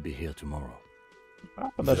 then they'll be here tomorrow.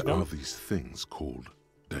 There are these things called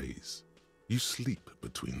days. You sleep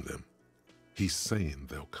between them. He's saying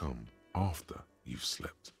they'll come after you've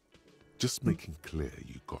slept. Just making clear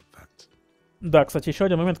you got that. Да, кстати, еще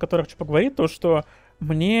один момент, который хочу поговорить, то что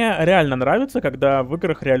мне реально нравится, когда в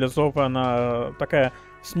играх реализована такая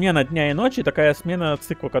смена дня и ночи, такая смена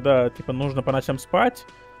цикла, когда, типа, нужно по ночам спать,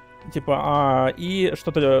 типа, и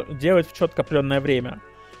что-то делать в четко определенное время.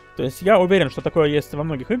 То есть я уверен, что такое есть во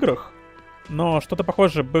многих играх, но что-то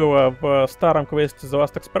похожее было в старом квесте The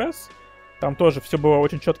Last Express. Там тоже все было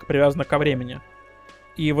очень четко привязано ко времени.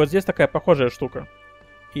 И вот здесь такая похожая штука.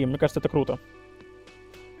 И мне кажется, это круто.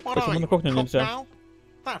 Почему на кухню нельзя?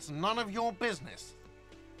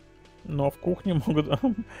 Но в кухне могут...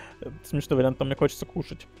 Смешной вариант, там мне хочется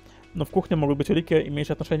кушать. Но в кухне могут быть улики,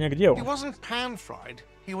 имеющие отношение к делу.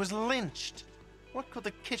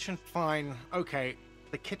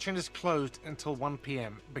 The kitchen is closed until 1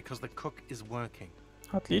 p.m. because the cook is working.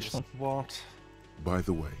 Отлично. What? By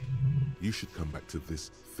the way, you should come back to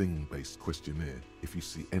this thing-based questionnaire if you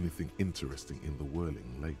see anything interesting in the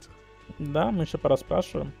whirling later. Да, мы еще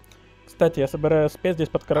порасспрашиваем. Кстати, я собираюсь спеть здесь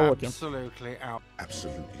под караоке. Absolutely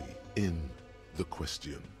in the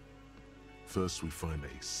question. First we find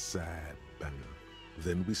a sad banger.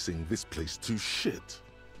 Then we sing this place to shit.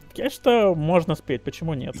 Я считаю, можно спеть,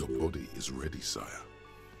 почему нет? Your body is ready, sire.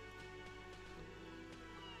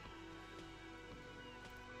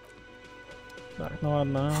 Так, ну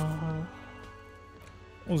ладно.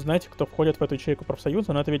 Узнайте, кто входит в эту ячейку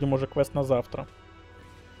профсоюза, но это, видимо, уже квест на завтра.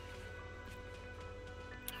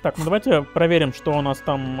 Так, ну давайте проверим, что у нас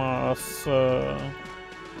там с...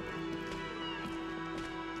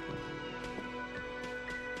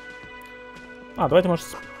 давайте, может,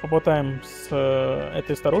 поболтаем с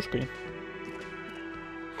этой старушкой.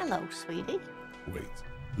 Hello, sweetie. Wait,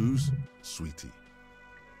 who's sweetie?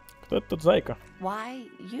 Кто это тут зайка? Why,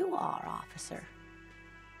 you are, officer.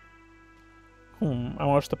 А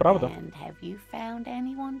может, и правда? And have you found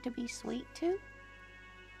anyone to be sweet to?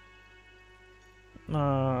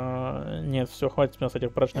 Нет, все, хватит у нас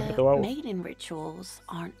этих брачных ритуалов. Mating rituals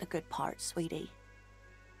aren't the good part, sweetie.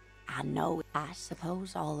 I know. I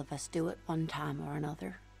suppose all of us do it one time or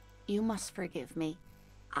another. You must forgive me.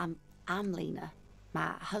 I'm Lena.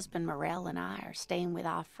 My husband Morel and I are staying with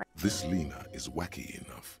our friend. This Lena is wacky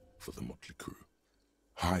enough for the motley crew.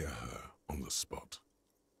 Hire her on the spot.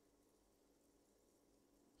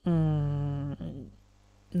 Ну,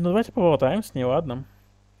 давайте поболтаем с ней, ладно.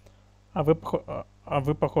 А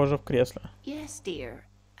вы похожи в кресле. Yes, dear.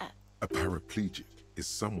 A paraplegic is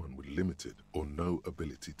someone with limited or no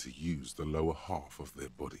ability to use the lower half of their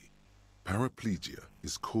body. Paraplegia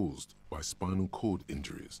is caused by spinal cord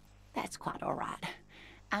injuries. That's quite all right.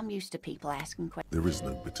 I'm used to people asking questions. There is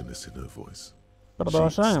no bitterness in her voice.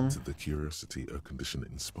 Продолжаем. The curiosity her condition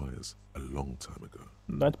inspires a long time ago.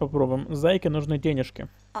 Давайте попробуем. Зайке нужны денежки.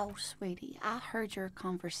 Oh, sweetie, I heard your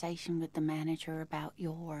conversation with the manager about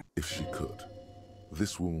your... If she could,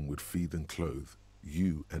 this woman would feed and clothe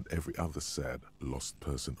you and every other sad, lost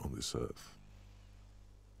person on this earth.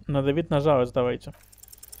 Надавить на жалость давайте.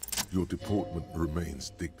 Your deportment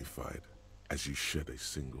remains dignified as you shed a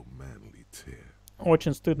single manly tear.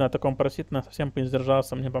 Очень стыдно о таком просить, но совсем не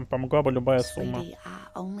сдержался. Мне помогла бы любая сумма. Sweetie,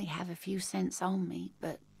 I only have a few cents on me,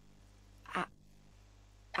 but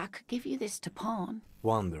I could give you this to pawn.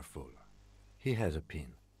 Wonderful. He has a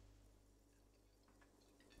pin.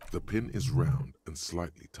 The pin is round and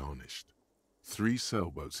slightly tarnished. 3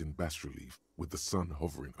 sailboats in bas-relief with the sun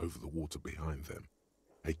hovering over the water behind them.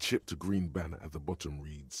 A chipped green banner at the bottom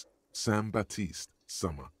reads, San Baptiste,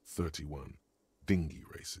 Summer 31. Dinghy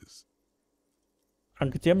races. А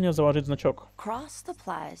где мне заложить значок? Cross the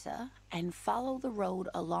plaza and follow the road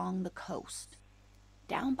along the coast.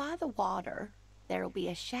 Down by the water, there'll be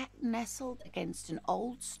a shack nestled against an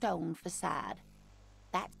old stone facade.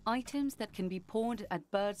 Items that can be pawned at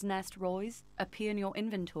Bird's Nest Roy's appear in your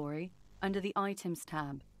inventory under the Items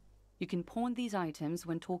tab. You can pawn these items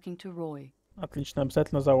when talking to Roy. Отлично,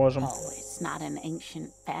 обязательно заложим. Oh, it's not an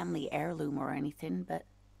ancient family heirloom or anything, but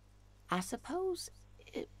I suppose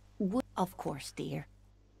it would. Of course, dear.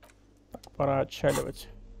 Так, пора отчаливать.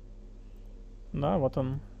 Да, вот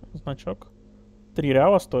он, значок. 3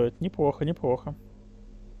 реала стоит. Неплохо, неплохо.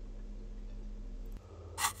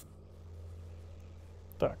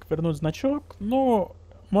 Так, вернуть значок. Ну,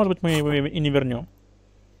 может быть, мы его и не вернем.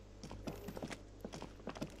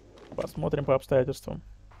 Посмотрим по обстоятельствам.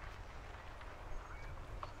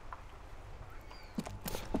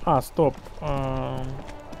 А, стоп.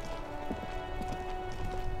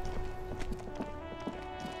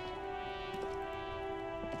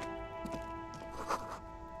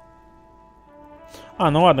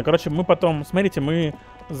 Ну ладно, короче, мы потом, смотрите, мы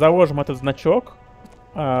заложим этот значок,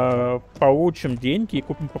 получим деньги и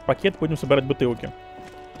купим пакет, будем собирать бутылки.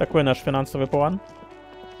 Такой наш финансовый план.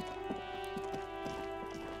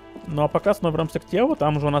 Ну а пока снова вернемся к телу,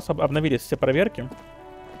 там уже у нас обновились все проверки.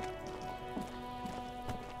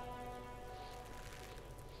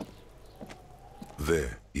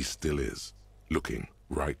 There he still is, looking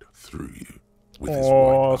right through you.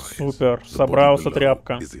 О, супер, собрался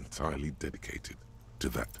тряпка. To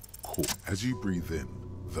that core. As you breathe in,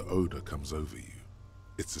 the odor comes over you.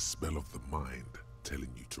 It's a smell of the mind telling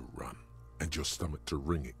you to run, and your stomach to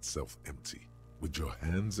wring itself empty. With your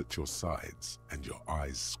hands at your sides and your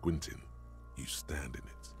eyes squinting, you stand in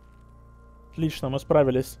it. Отлично, мы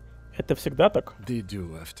справились. Это всегда так? They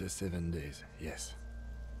do after 7 days, yes.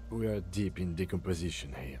 We are deep in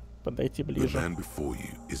decomposition here. Подойти ближе. The man before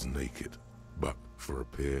you is naked, but for a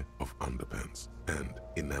pair of underpants and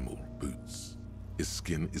enamel boots. His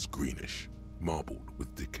skin is greenish, marbled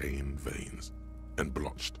with decaying veins, and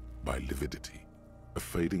blotched by lividity. A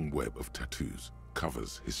fading web of tattoos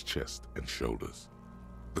covers his chest and shoulders.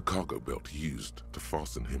 The cargo belt used to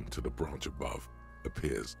fasten him to the branch above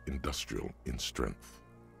appears industrial in strength.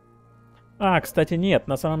 Кстати, нет,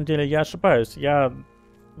 на самом деле я ошибаюсь. Я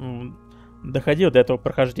доходил до этого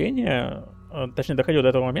прохождения, точнее, доходил до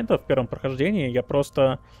этого момента в первом прохождении, я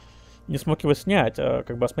просто не смог его снять,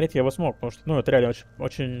 как бы осмотреть я его смог, потому что, это реально очень,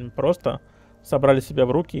 очень просто. Собрали себя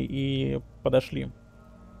в руки и подошли.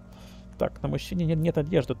 Так, на мужчине нет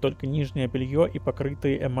одежды, только нижнее белье и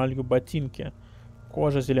покрытые эмалью ботинки.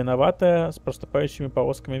 Кожа зеленоватая, с проступающими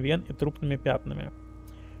полосками вен и трупными пятнами.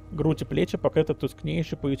 Грудь и плечи покрыты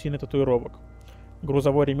тускнеющей паутиной татуировок.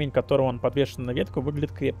 Грузовой ремень, которого он подвешен на ветку,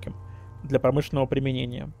 выглядит крепким для промышленного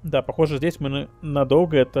применения. Да, похоже, здесь мы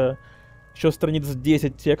надолго, это еще страниц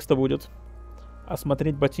 10 текста будет.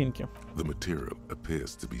 Осмотреть ботинки. The material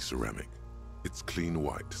appears to be ceramic. Its clean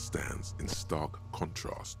white stands in stark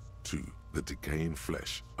contrast to the decaying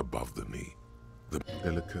flesh above the knee. The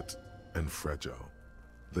delicate and fragile.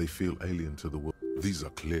 They feel alien to the world. These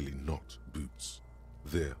are clearly not boots.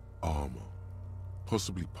 They're armor.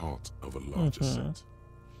 Possibly part of a larger set.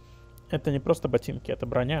 Это не просто ботинки, это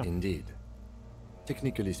броня. Indeed.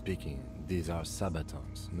 Technically speaking, these are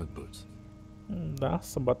sabatons, not boots. Да,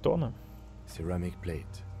 сабатоны. Ceramic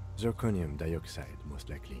plate. Zirconium dioxide, most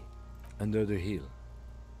likely. Under the heel.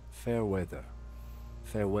 Fair weather.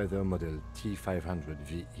 Fair weather model T500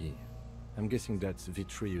 VE. I'm guessing that's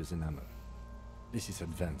vitreous enamel. This is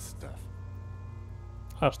advanced stuff.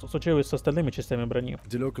 Что случилось с остальными частями брони?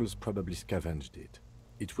 The locals probably scavenged it.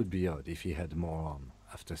 It would be odd if he had more arm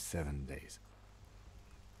after 7 days.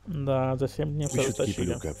 Да, за 7 дней все затащили. We should keep a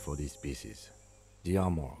затащили. lookout for these pieces. The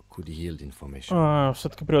armor could yield information.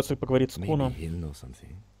 Все-таки придется поговорить с Куном. Maybe he'll know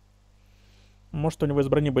something. Может, у него из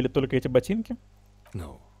брони были только эти ботинки?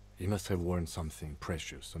 No, he must have worn something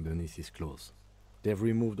precious underneath his clothes. They've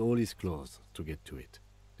removed all his clothes to get to it.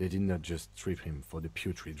 They did not just strip him for the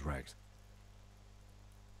putrid rags.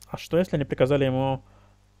 А что, если они приказали ему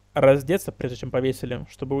раздеться, прежде чем повесили,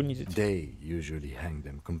 чтобы унизить? They usually hang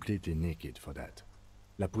them completely naked for that.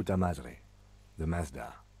 La puta madre, the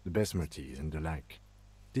Mazda, the Besmerties and the like.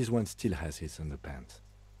 This one still has his underpants.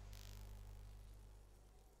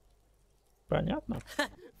 Понятно.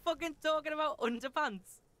 Fucking talking about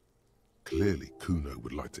underpants. Clearly, Kuno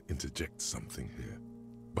would like to interject something here,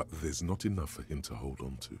 but there's not enough for him to hold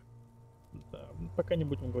on to. Да, пока не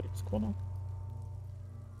будем говорить с Куном.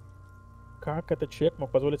 Как этот человек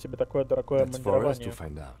мог позволить себе такое дорогое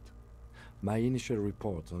обмундирование? My initial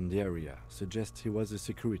report on the area suggests he was a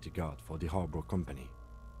security guard for the harbor company,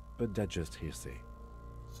 but that's just hearsay.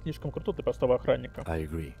 Слишком круто для простого охранника. I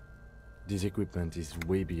agree. This equipment is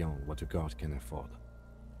way beyond what a guard can afford.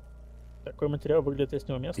 Такой материал выглядит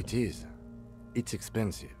если неуместным. It is. It's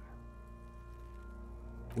expensive.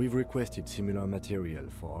 We've requested similar material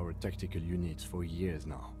for our tactical units for years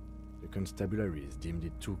now. The constabularies deemed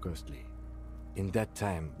it too costly. In that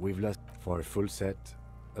time, we've lost, for a full set,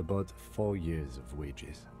 about 4 years of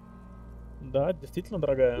wages. Да, действительно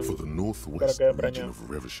дорогая. For the northwest region of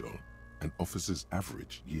Revachol, an officer's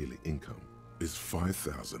average yearly income is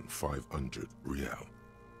 5,500 real,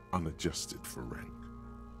 unadjusted for rank.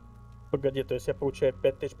 Погоди, то есть я получаю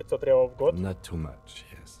 5500 реалов в год? Not too much,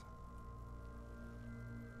 yes.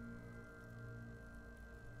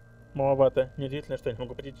 маловато. Неудивительно, что я не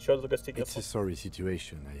могу прийти еще за It's a гостиницу. sorry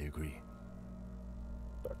situation, I agree.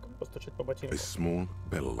 Так, постучать по A ботинку. small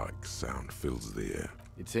bell-like sound fills the air.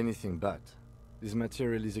 It's anything but. This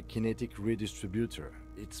material is a kinetic redistributor.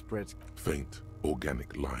 It spreads. Faint,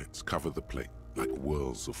 organic lines cover the plate like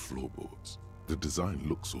whirls of floorboards. The design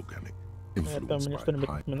looks organic, influenced мне by что-нибудь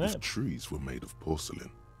hype напоминает? if trees were made of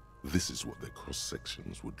porcelain. This is what their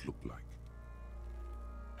cross-sections would look like.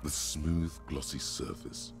 The smooth, glossy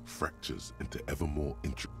surface fractures into ever more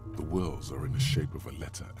intricate. The whirls are in the shape of a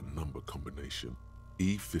letter and number combination.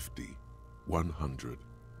 E50, 100,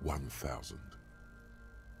 1000.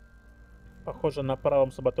 Похоже, на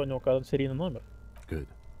правом сабатоне указан серийный номер. Good.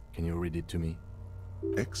 Can you read it to me?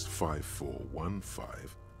 X5415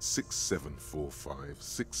 6745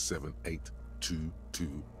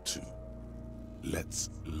 678222. Let's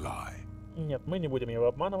lie. Нет, мы не будем его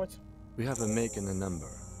обманывать. We have a make and a number.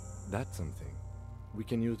 That's something. We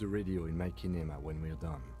can use the radio in my kinema when we're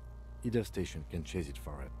done. Either station can chase it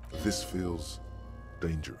for it. This feels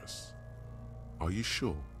dangerous. Are you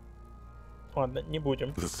sure? Ладно, не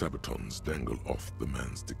будем. The sabatons dangle off the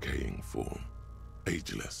man's decaying form,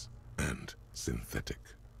 ageless and synthetic.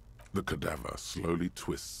 The cadaver slowly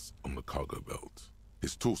twists on the cargo belt,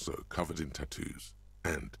 his torso covered in tattoos,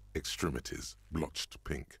 and extremities blotched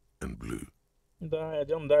pink and blue. Да,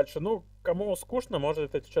 идем дальше. Ну, кому скучно,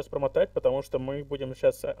 может это сейчас промотать, потому что мы будем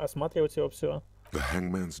сейчас осматривать его все. The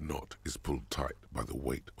hangman's knot is pulled tight by the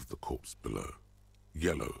weight of the corpse below.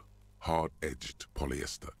 Yellow, hard-edged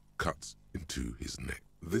polyester cuts into his neck.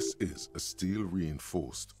 This is a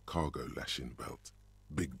steel-reinforced cargo lashing belt,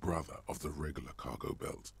 big brother of the regular cargo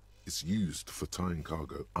belt. It's used for tying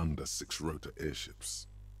cargo under six-rotor airships.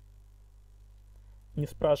 Не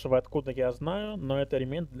спрашивай, откуда я знаю, но это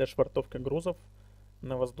ремень для швартовки грузов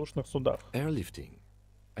на воздушных судах. Airlifting.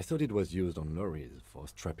 I thought it was used on lorries for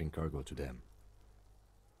strapping cargo to them.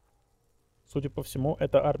 Судя по всему,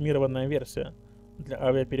 это армированная версия для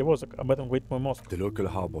авиаперевозок. Об этом говорит мой мозг. The local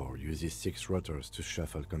harbor uses six rotors to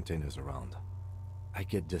shuffle containers around. I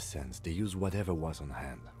get the sense they use whatever was on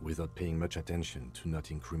hand, without paying much attention to not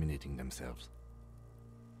incriminating themselves.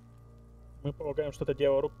 Мы полагаем, что это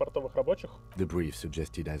дело рук портовых рабочих. The brief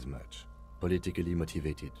suggested as much, politically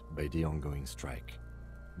motivated by the ongoing strike.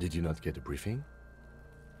 Did you not get a briefing?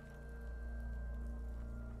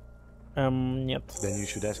 Нет. Then you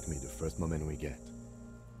should ask me the first moment we get.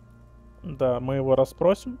 Да, мы его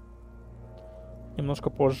расспросим. Немножко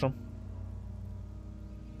позже.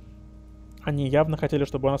 Они явно хотели,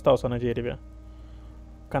 чтобы он остался на дереве.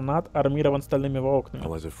 Канат армирован стальными волокнами. I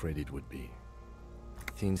was afraid it would be.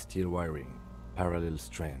 Thin steel wiring, parallel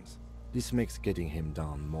strands. This makes getting him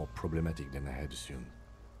down more problematic than I had assumed.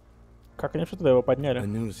 Как они что-то его A подняли?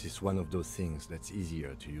 noose is one of those things that's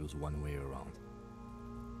easier to use one way around.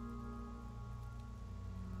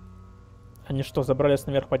 Они что, забрались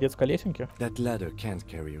наверх по детской лесенке? That ladder can't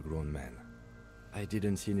carry a grown man. I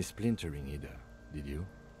didn't see any splintering either, did you?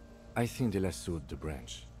 I think they lassoed the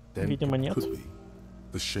branch. Then Видимо, нет. Could be.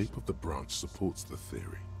 The shape of the branch supports the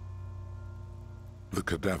theory. The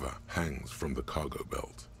cadaver hangs from the cargo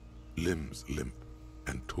belt, limbs limp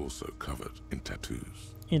and torso covered in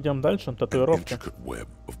tattoos. Идем дальше. An Татуировки. intricate web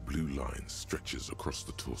of blue lines stretches across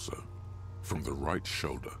the torso, from the right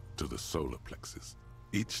shoulder to the solar plexus.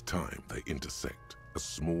 Each time they intersect, a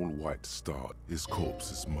small white star. His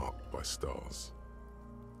corpse is marked by stars.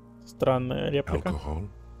 Странная реплика. Alcohol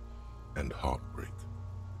and heartbreak.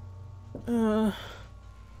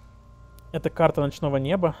 Это карта ночного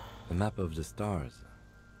неба. a map of the stars.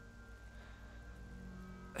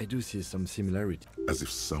 I do see some similarity. As if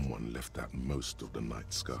someone left out most of the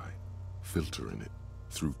night sky, filtering it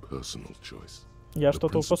through personal choice. Я The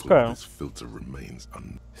что-то principle of упускаю. this filter remains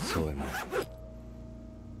So am I.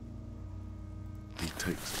 He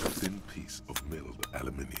takes a thin piece of milled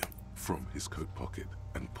aluminium from his coat pocket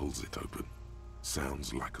and pulls it open.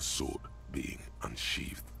 Sounds like a sword being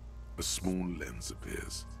unsheathed. A small lens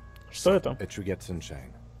appears. Что это? A Trigate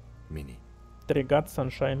Sunshine Mini. Тригат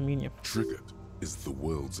Sunshine Mini. Trigate is the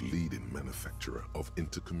world's leading manufacturer of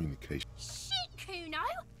intercommunication. Shit, Kuno!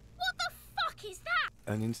 What the fuck is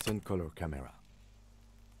that? An instant color camera.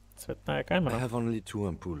 Цветная I камера. have only 2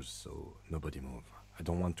 ampoules, so nobody move. I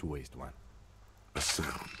don't want to waste one. A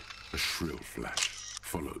sound, a shrill flash,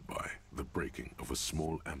 followed by the breaking of a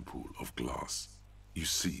small ampoule of glass. You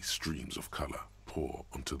see streams of color pour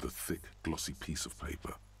onto the thick, glossy piece of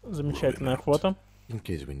paper. Замечательное фото. In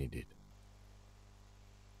case we need it.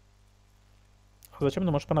 Зачем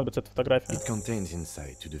нам может понадобиться эта фотография? It contains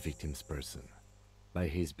insight to the victim's person. By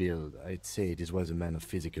his build, I'd say this was a man of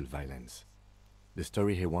physical violence. The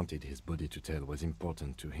story he wanted his body to tell was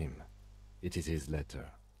important to him. It is his letter.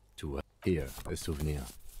 To here, a souvenir.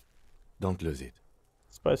 Don't lose it.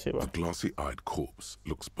 Спасибо. The glassy-eyed corpse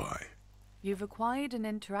looks by. You've acquired an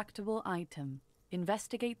interactable item.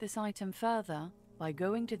 Investigate this item further by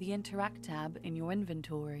going to the Interact tab in your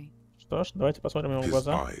inventory. Что ж, давайте посмотрим ему в His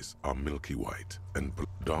глаза. eyes are milky white and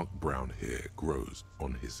dark brown hair grows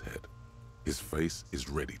on his head. His face is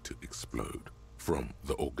ready to explode from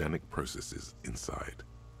the organic processes inside.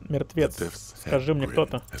 Мертвец, The death's скажи head мне, grin кто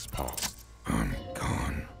ты? has passed. I'm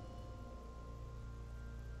gone.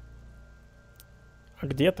 А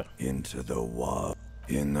где ты? Into the wall.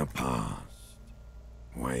 In the past.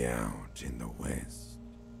 Way out in the west.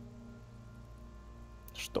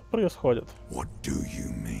 Что происходит? What do you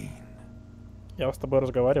mean? Я с тобой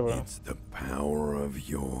разговариваю. It's the power of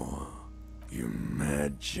your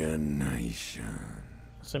imagination.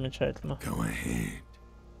 Замечательно. Go ahead.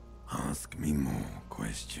 Ask me more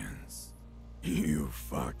questions. You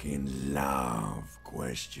fucking love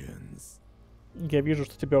questions. Я вижу,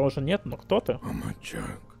 что тебя уже нет, но кто ты? I'm a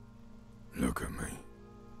joke. Look at me.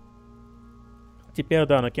 Теперь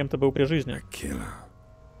да, но кем ты был при жизни? A killer.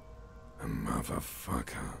 A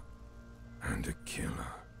motherfucker. And a killer.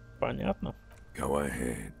 Понятно. Go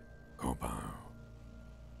ahead, Corpo.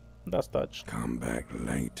 Достаточно. Come back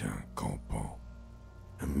later, Corpo.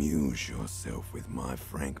 Amuse yourself with my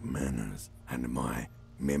frank manners and my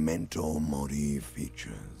memento mori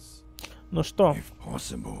features. Ну что, If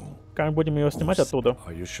possible. как будем его снимать оттуда?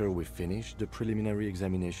 Are you sure we finished the preliminary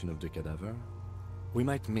examination of the cadaver? We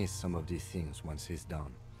might miss some of these things once he's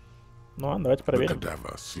done. Ну ладно, давайте The проверим.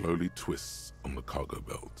 cadaver slowly twists on the cargo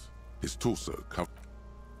belt. His torso covered.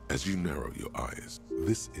 As you narrow your eyes,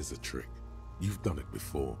 this is a trick. You've done it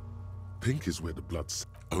before. Pink is where the blood's.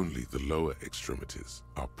 Only the lower extremities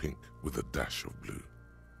are pink with a dash of blue.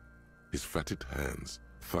 His fatted hands,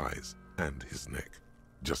 thighs, and his neck,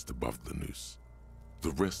 just above the noose.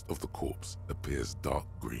 The rest of the corpse appears dark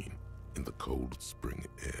green in the cold spring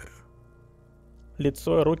air.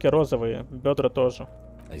 Лицо и руки розовые, бедра тоже.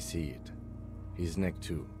 I see it. His neck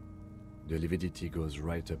too. The lividity goes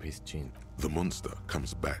right up his chin. The monster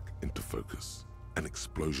comes back into focus. An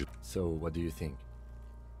explosion. So, what do you think?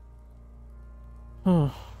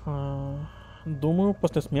 Думаю,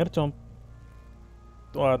 после смерти он...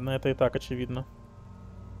 Ладно, это и так очевидно.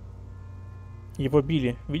 Его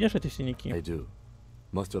били. Видишь эти синяки? I do.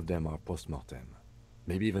 Most of them are post-mortem.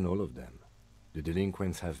 Maybe even all of them. The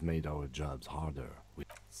delinquents have made our jobs harder.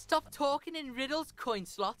 Stop talking in riddles, coin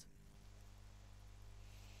slot.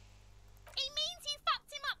 He means you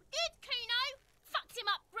fucked him up good, Kuno. Fucked him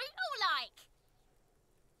up brutal like.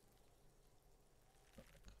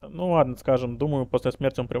 Ну ладно, скажем, думаю, после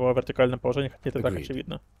смерти он пребывал в вертикальном положении, хотя это так Agreed.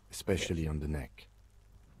 очевидно. Especially on the neck.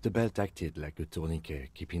 The belt acted like a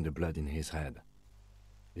tourniquet, keeping the blood in his head.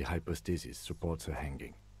 The hypostasis supports her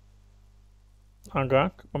hanging. Ага,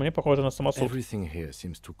 как по мне, похоже на самосуд. Everything here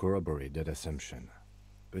seems to corroborate that assumption.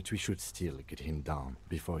 But we should still get him down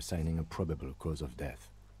before assigning a probable cause of death.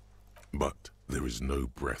 But there is no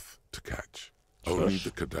breath to catch. Only the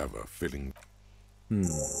cadaver filling.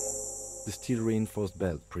 The steel-reinforced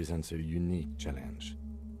belt presents a unique challenge.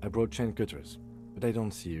 I brought chain cutters, but I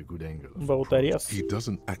don't see a good angle. Болторез. He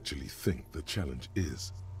doesn't actually think the challenge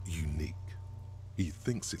is unique. He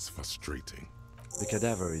thinks it's frustrating. The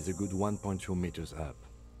cadaver is a good 1.2 meters up.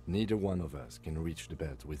 Neither one of us can reach the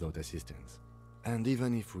belt without assistance. And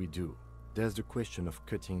even if we do, there's the question of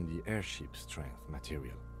cutting the airship strength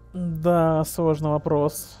material. Да, сложный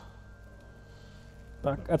вопрос.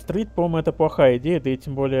 Так, отстрелить, по-моему, это плохая идея, да и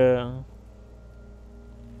тем более...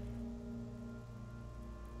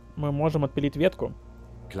 Мы можем отпилить ветку.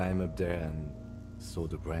 Climb up there and saw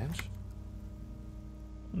the branch?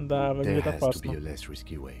 Да, There выглядит has to be опасно. a less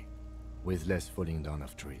risky way, with less falling down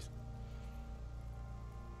of trees.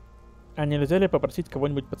 А нельзя ли попросить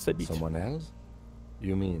кого-нибудь подсобить? Someone else?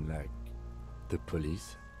 You mean like the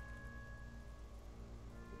police?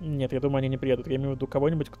 Нет, я думаю, они не приедут. Я имею в виду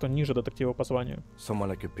кого-нибудь, кто ниже детектива по званию. Someone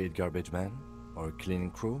like a paid garbage man? Or a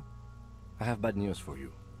cleaning crew? I have bad news for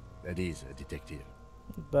you. That is a detective.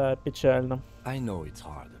 Да, печально. I know it's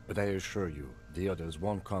hard, but I assure you, the others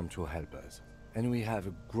won't come to help us. And we have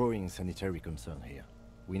a growing sanitary concern here.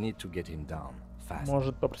 We need to get him down, fast.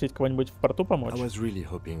 Может попросить кого-нибудь в порту помочь? I was really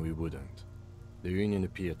hoping we wouldn't. The Union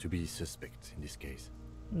appeared to be suspect in this case.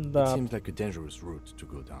 Да. It seems like a dangerous route to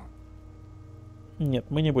go down. Нет,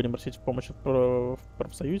 мы не будем просить помощи в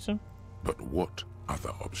профсоюзе. But what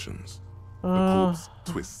other options? The corpse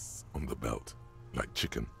twists on the belt, like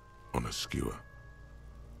chicken on a skewer.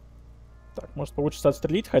 Так, может получится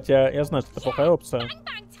отстрелить, хотя я знаю, что это плохая опция.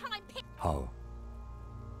 How?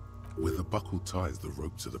 Where the buckle ties the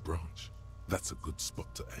rope to the branch. That's a good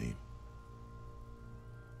spot to aim.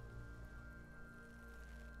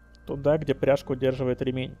 Туда, где пряжку удерживает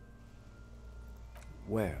ремень.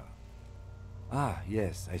 Where? Ah,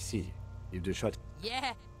 yes, I see. If the shot...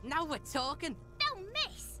 Yeah, now we're talking. They'll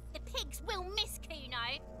miss. The pigs will miss,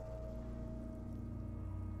 Kuno.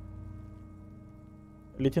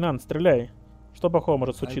 Лейтенант, стреляй. Что плохого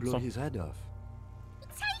может I blow случиться? his head off.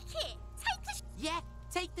 Take it. Take the. Yeah,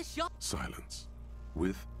 take the shot. Silence.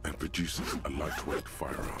 With and produces a lightweight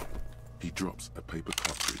firearm. He drops a paper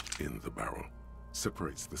cartridge in the barrel,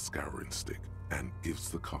 separates the scouring stick, and gives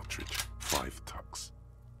the cartridge 5 tucks.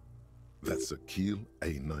 That's a Kiel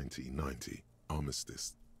A9090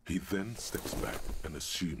 armistice. He then steps back and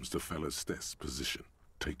assumes the fellow's desk position,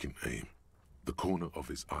 taking aim. The corner of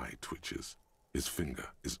his eye twitches. His finger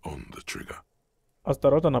is on the trigger.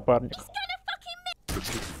 Осторожно, напарник. The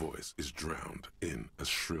kid's voice is drowned in a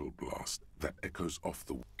shrill blast that echoes off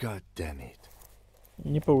the... God damn it.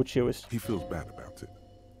 Не получилось. He feels bad about it.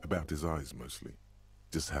 About his eyes, mostly.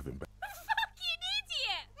 Just having... Fucking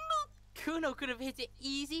idiot! Kuno could have hit it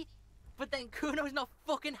easy, but then Kuno's not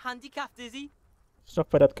fucking handicapped, is he? Все в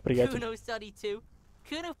порядке, приятель. Kuno's sorry too.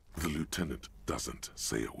 Kuno... The lieutenant doesn't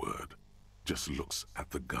say a word. Just looks at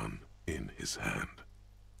the gun in his hand.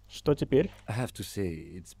 Что теперь? I have to say,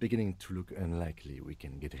 it's beginning to look unlikely we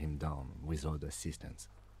can get him down without assistance.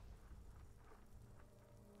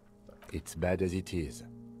 It's bad as it is.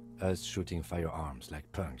 Us shooting firearms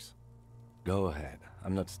like punks. Go ahead,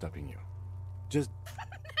 I'm not stopping you. Just...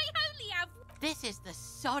 They only have. This is the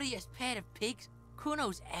sorriest pair of pigs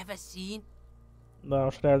Kuno's ever seen. Да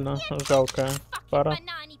уж, реально жалкая пара.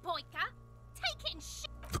 Banana boyka. Take it and sh.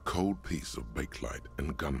 The cold piece of bakelite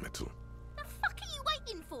and gunmetal. The fuck are you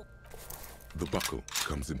waiting for? The buckle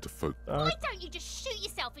comes into focus. Why don't you just shoot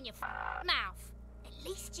yourself in your mouth? At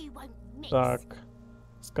least you won't miss. Так,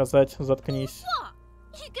 сказать заткнись. What?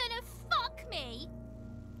 You gonna fuck me?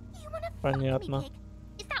 You wanna Понятно. fuck me,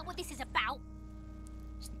 pig? Is that what this is about?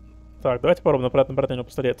 Так, давайте попробуем обратно брать на него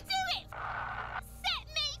пистолет. Do it! Set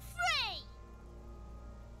me free!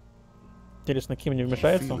 Интересно, Ким не I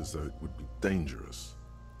вмешается? feel as though it would be dangerous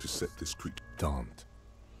to set this creature. Don't.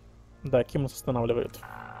 Да, Ким нас останавливает.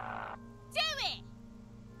 Do it!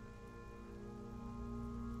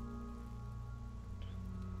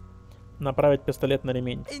 Направить пистолет на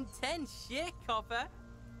ремень. Intense shit, copper.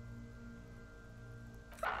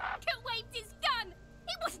 Fucker waved his gun!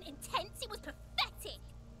 It wasn't intense, it was pathetic!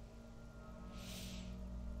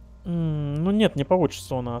 Ну нет, не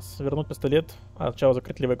получится у нас. Вернуть пистолет. А сначала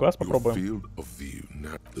закрыть левый глаз, Your попробуем. field of view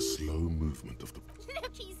now. The slow movement of the...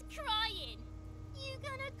 Look, he's crying! You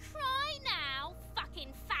gonna cry now,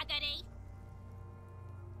 fucking faggoty?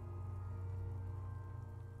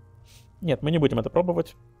 Нет, мы не будем это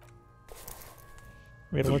пробовать.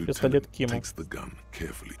 The Вернуть пистолет lieutenant Киму. takes the gun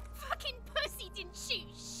carefully. Fucking pussy didn't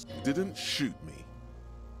shoot. Didn't shoot me.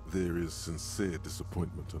 There is sincere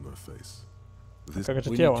disappointment on her face. This... Как же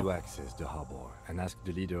We need тело? to access the harbor and ask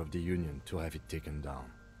the leader of the Union to have it taken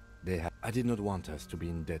down. I did not want us to be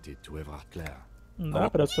indebted to Evrard Clare. Да,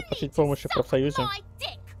 придется попросить помощи в профсоюзе. My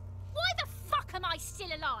dick! Why the fuck am I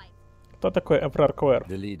still alive? Кто такой Эврар Клэр?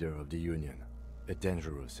 The leader of the Union. A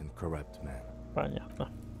dangerous and corrupt man.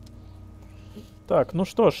 Понятно. Так, ну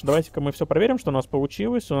что ж, давайте-ка мы все проверим, что у нас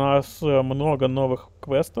получилось. У нас много новых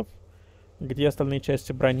квестов. Где остальные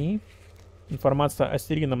части брони? Информация о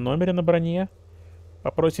серийном номере на броне.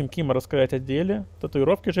 Попросим Кима рассказать о деле.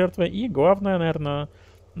 Татуировки жертвы. И главное, наверное,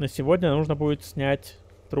 на сегодня нужно будет снять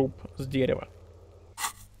труп с дерева.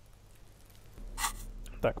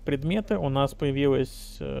 Так, предметы. У нас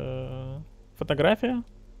появилась фотография.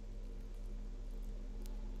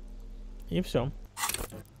 И все.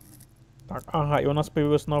 Так, ага, и у нас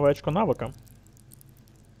появилось новое очко навыка.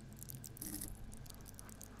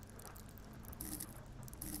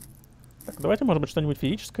 Так, давайте, может быть, что-нибудь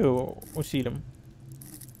физическое усилим.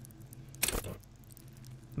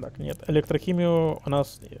 Так, нет, электрохимию у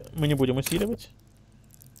нас мы не будем усиливать.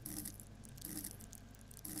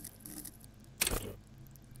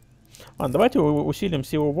 Ладно, давайте усилим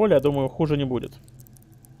силу воли, я думаю, хуже не будет.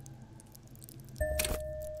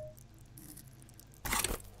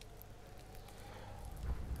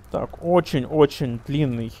 Так, очень-очень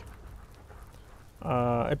длинный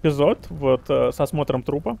эпизод вот с осмотром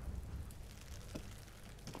трупа.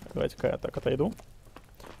 Давайте-ка я так отойду.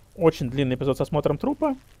 Очень длинный эпизод с осмотром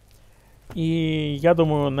трупа. И я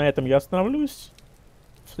думаю, на этом я остановлюсь.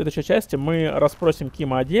 В следующей части мы расспросим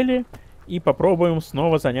Кима о деле и попробуем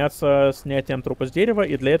снова заняться снятием трупа с дерева.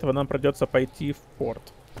 И для этого нам придется пойти в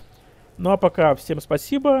порт. Ну а пока всем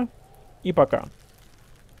спасибо и пока.